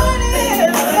morning,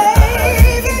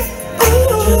 baby.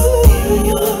 Ooh.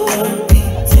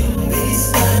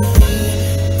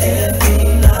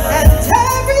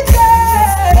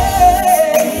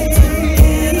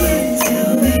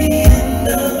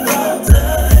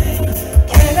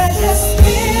 Just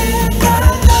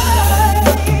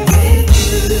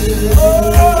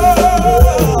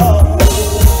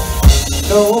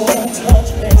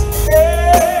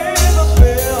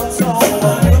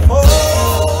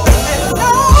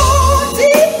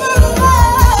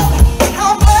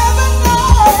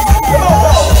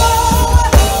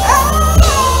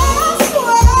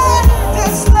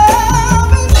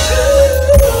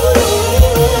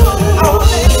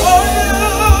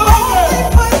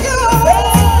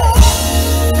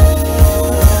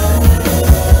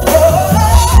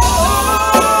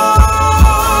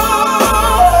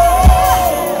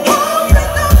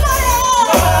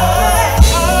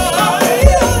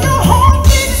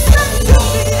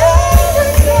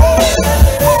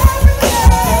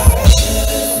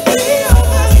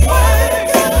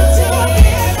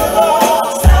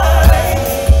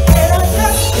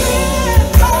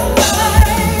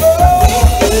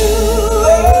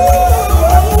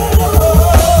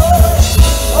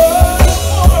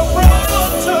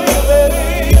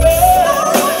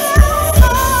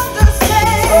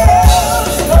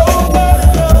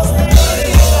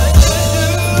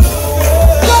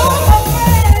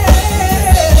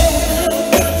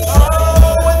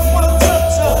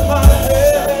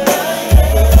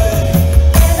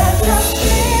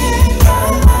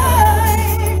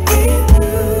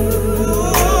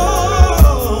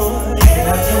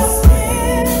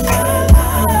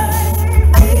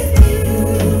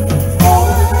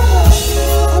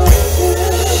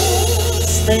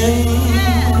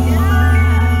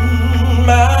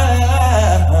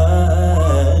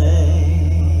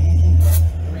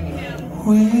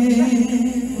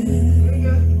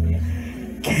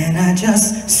Can I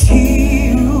just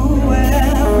see you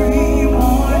every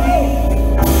morning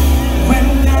when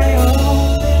I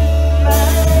open my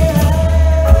eyes?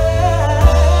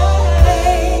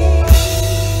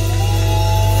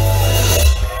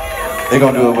 They're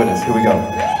gonna do it with us. Here we go.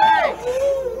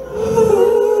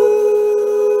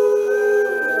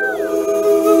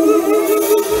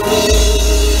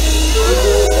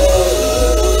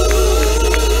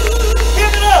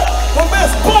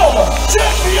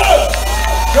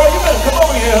 Girl, you better come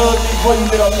over here, hug me before you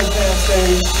get off this damn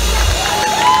stage.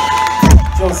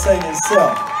 Joe sang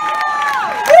himself.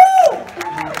 Woo!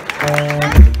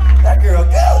 That girl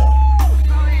good.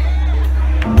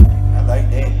 I like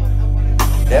that.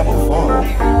 That was fun.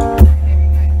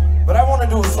 But I want to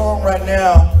do a song right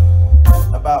now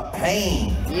about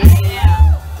pain.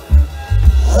 Yeah.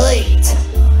 Hate.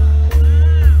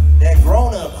 That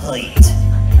grown-up hate.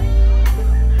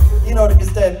 You know,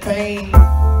 it's that pain.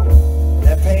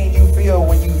 That pain you feel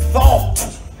when you thought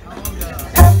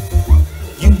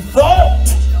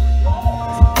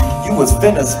you was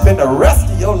finna spend the rest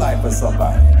of your life with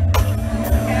somebody.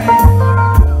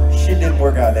 Shit didn't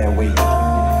work out that way.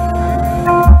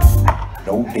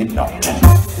 No, it did not.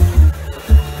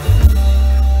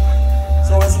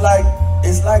 So it's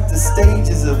like the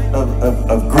stages of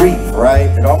grief, right?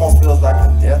 It almost feels like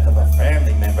the death of a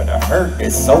family member. The hurt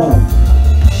is so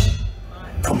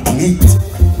complete.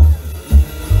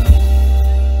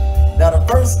 Now the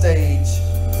first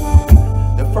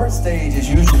stage is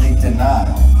usually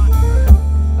denial.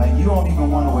 Like you don't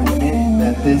even want to admit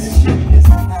that this shit is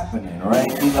happening, right?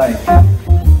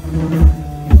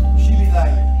 She be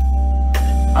like,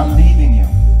 I'm leaving you.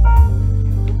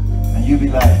 And you be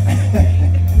like,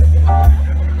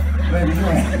 baby, you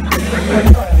ain't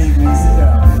leave me, sit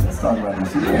down. Let's talk about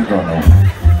this. You ain't going nowhere.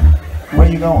 Where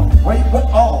you going? What?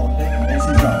 Oh, damn, there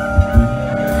she's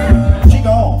gone. She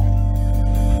gone.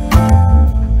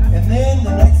 And then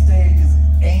the next stage is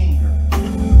anger.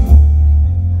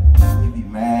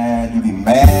 You be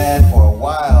mad for a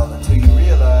while until you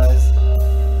realize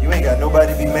you ain't got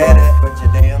nobody to be mad at but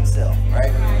your damn self,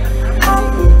 right? Like,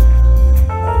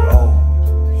 oh,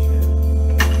 shit.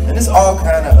 And there's all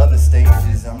kind of other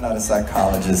stages. I'm not a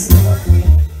psychologist.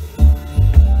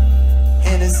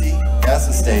 Hennessy, that's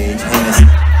a stage, Hennessy.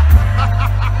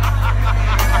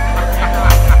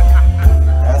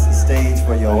 That's a stage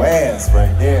for your ass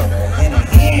right there, that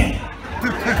Henny.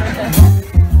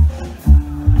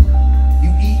 You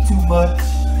eat too much,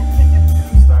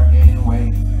 you start gaining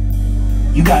weight.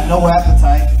 You got no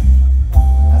appetite,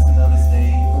 that's another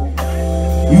stage.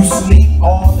 You sleep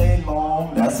all day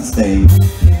long, that's a stage.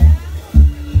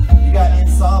 You got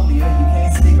insomnia, you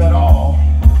can't sleep at all.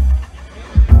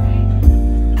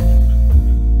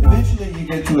 Eventually you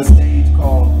get to a stage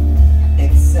called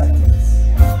acceptance.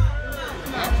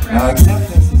 Now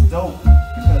acceptance is dope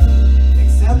because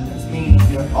acceptance means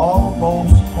you're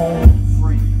almost home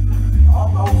free.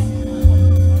 Almost.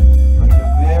 But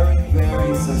you're very,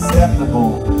 very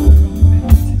susceptible to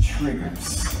triggers.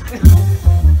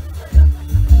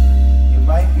 You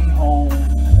might be home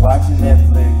watching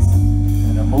Netflix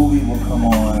and a movie will come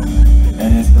on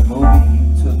and it's the movie you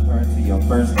took her to your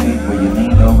first date where you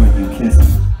leaned over and you kissed her.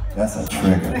 That's a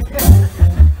trigger.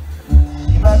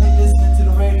 You might be listening to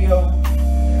the radio.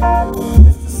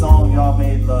 It's the song y'all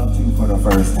made love to for the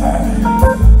first time.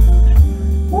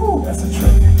 Woo, that's a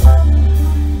trigger.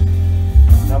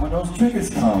 Now when those triggers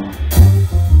come,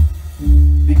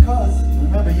 because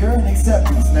remember you're in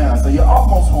acceptance now, so you're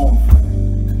almost home free.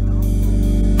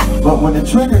 But when the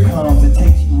trigger comes, it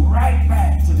takes you right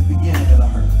back to the beginning of the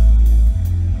hurt.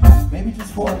 Maybe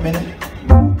just for a minute,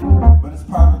 but it's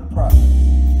part of the process.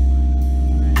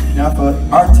 Now for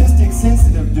artistic,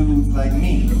 sensitive dudes like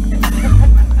me,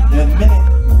 that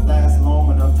minute lasts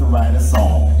long enough to write a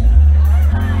song.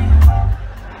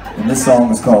 And this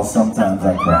song is called Sometimes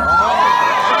I Cry.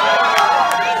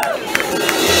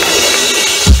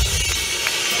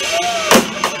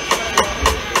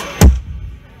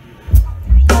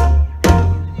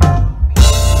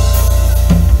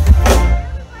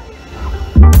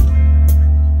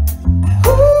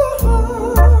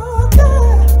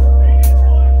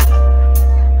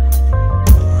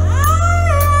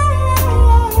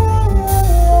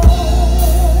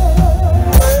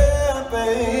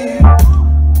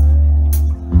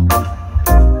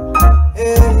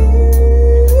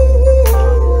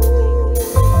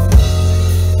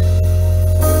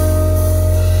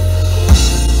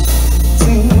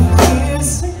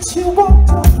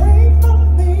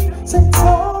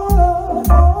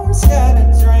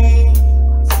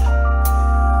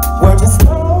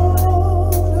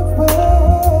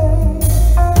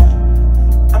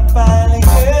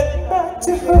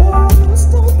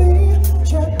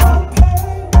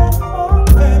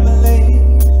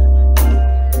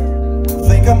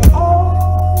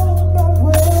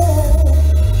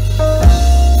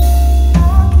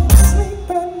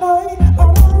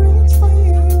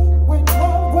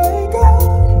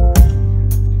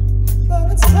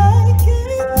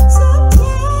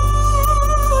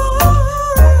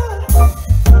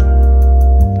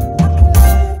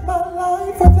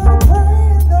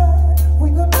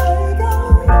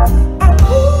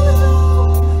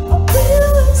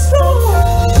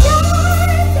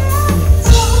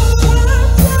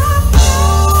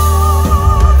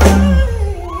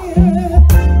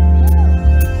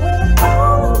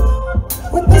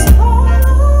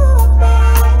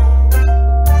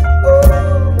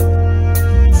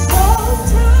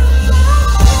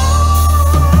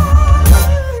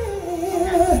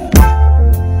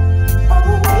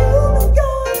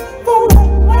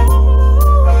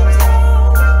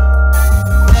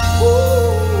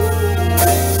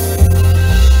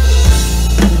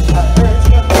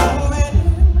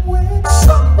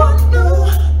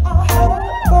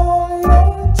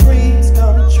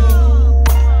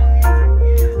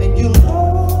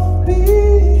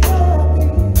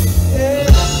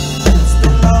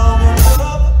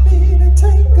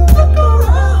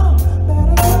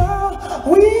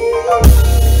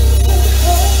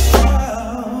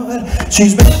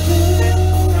 She's been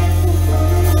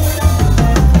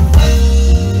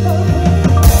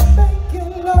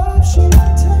making love, she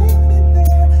take me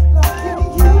there like you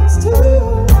used to.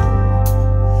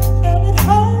 And it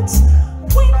hurts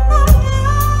when I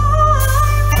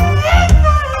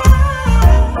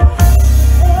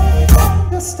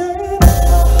understand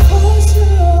how close you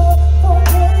are for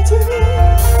me to be.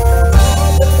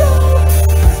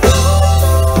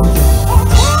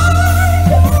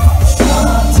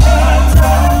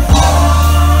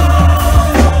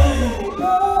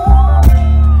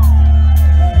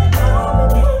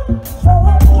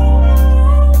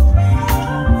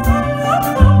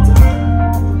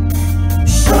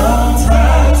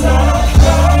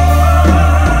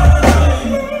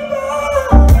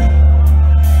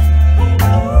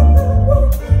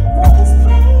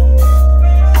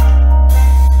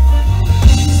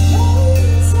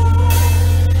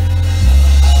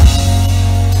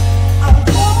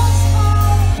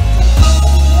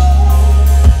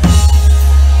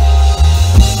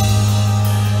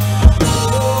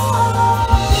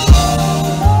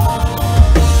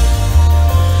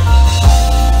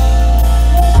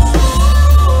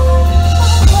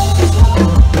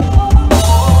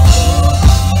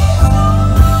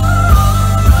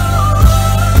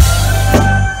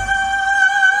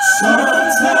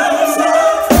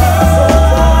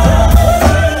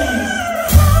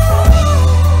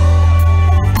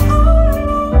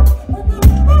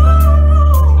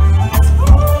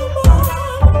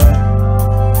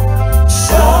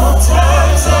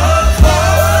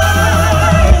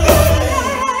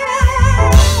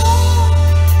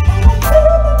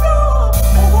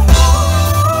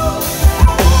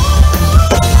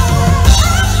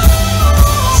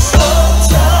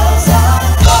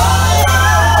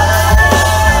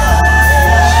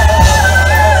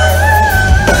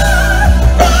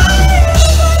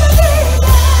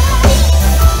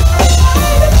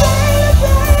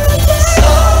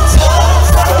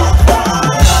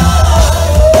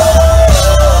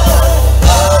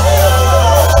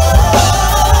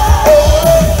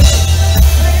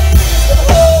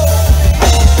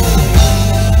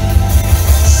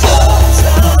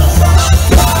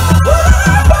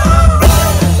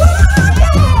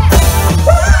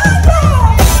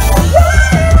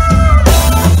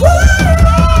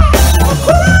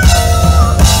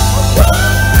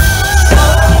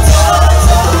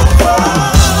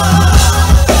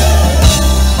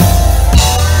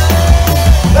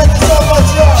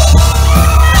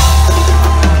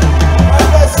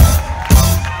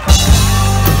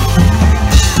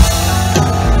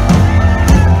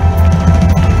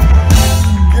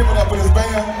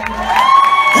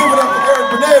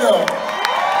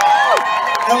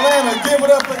 Atlanta, give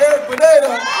it up for Benet.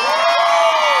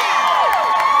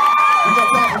 We got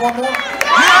time for one more?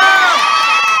 Yeah!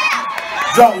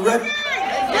 John, we ready?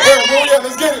 Yeah,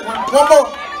 let's get it. One more.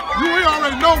 We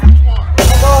already know which one.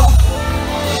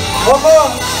 One more.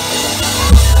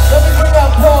 Let me bring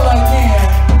out Paul again.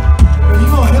 But you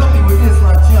gonna help me with this,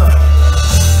 my chump.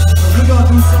 So we're gonna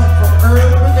do some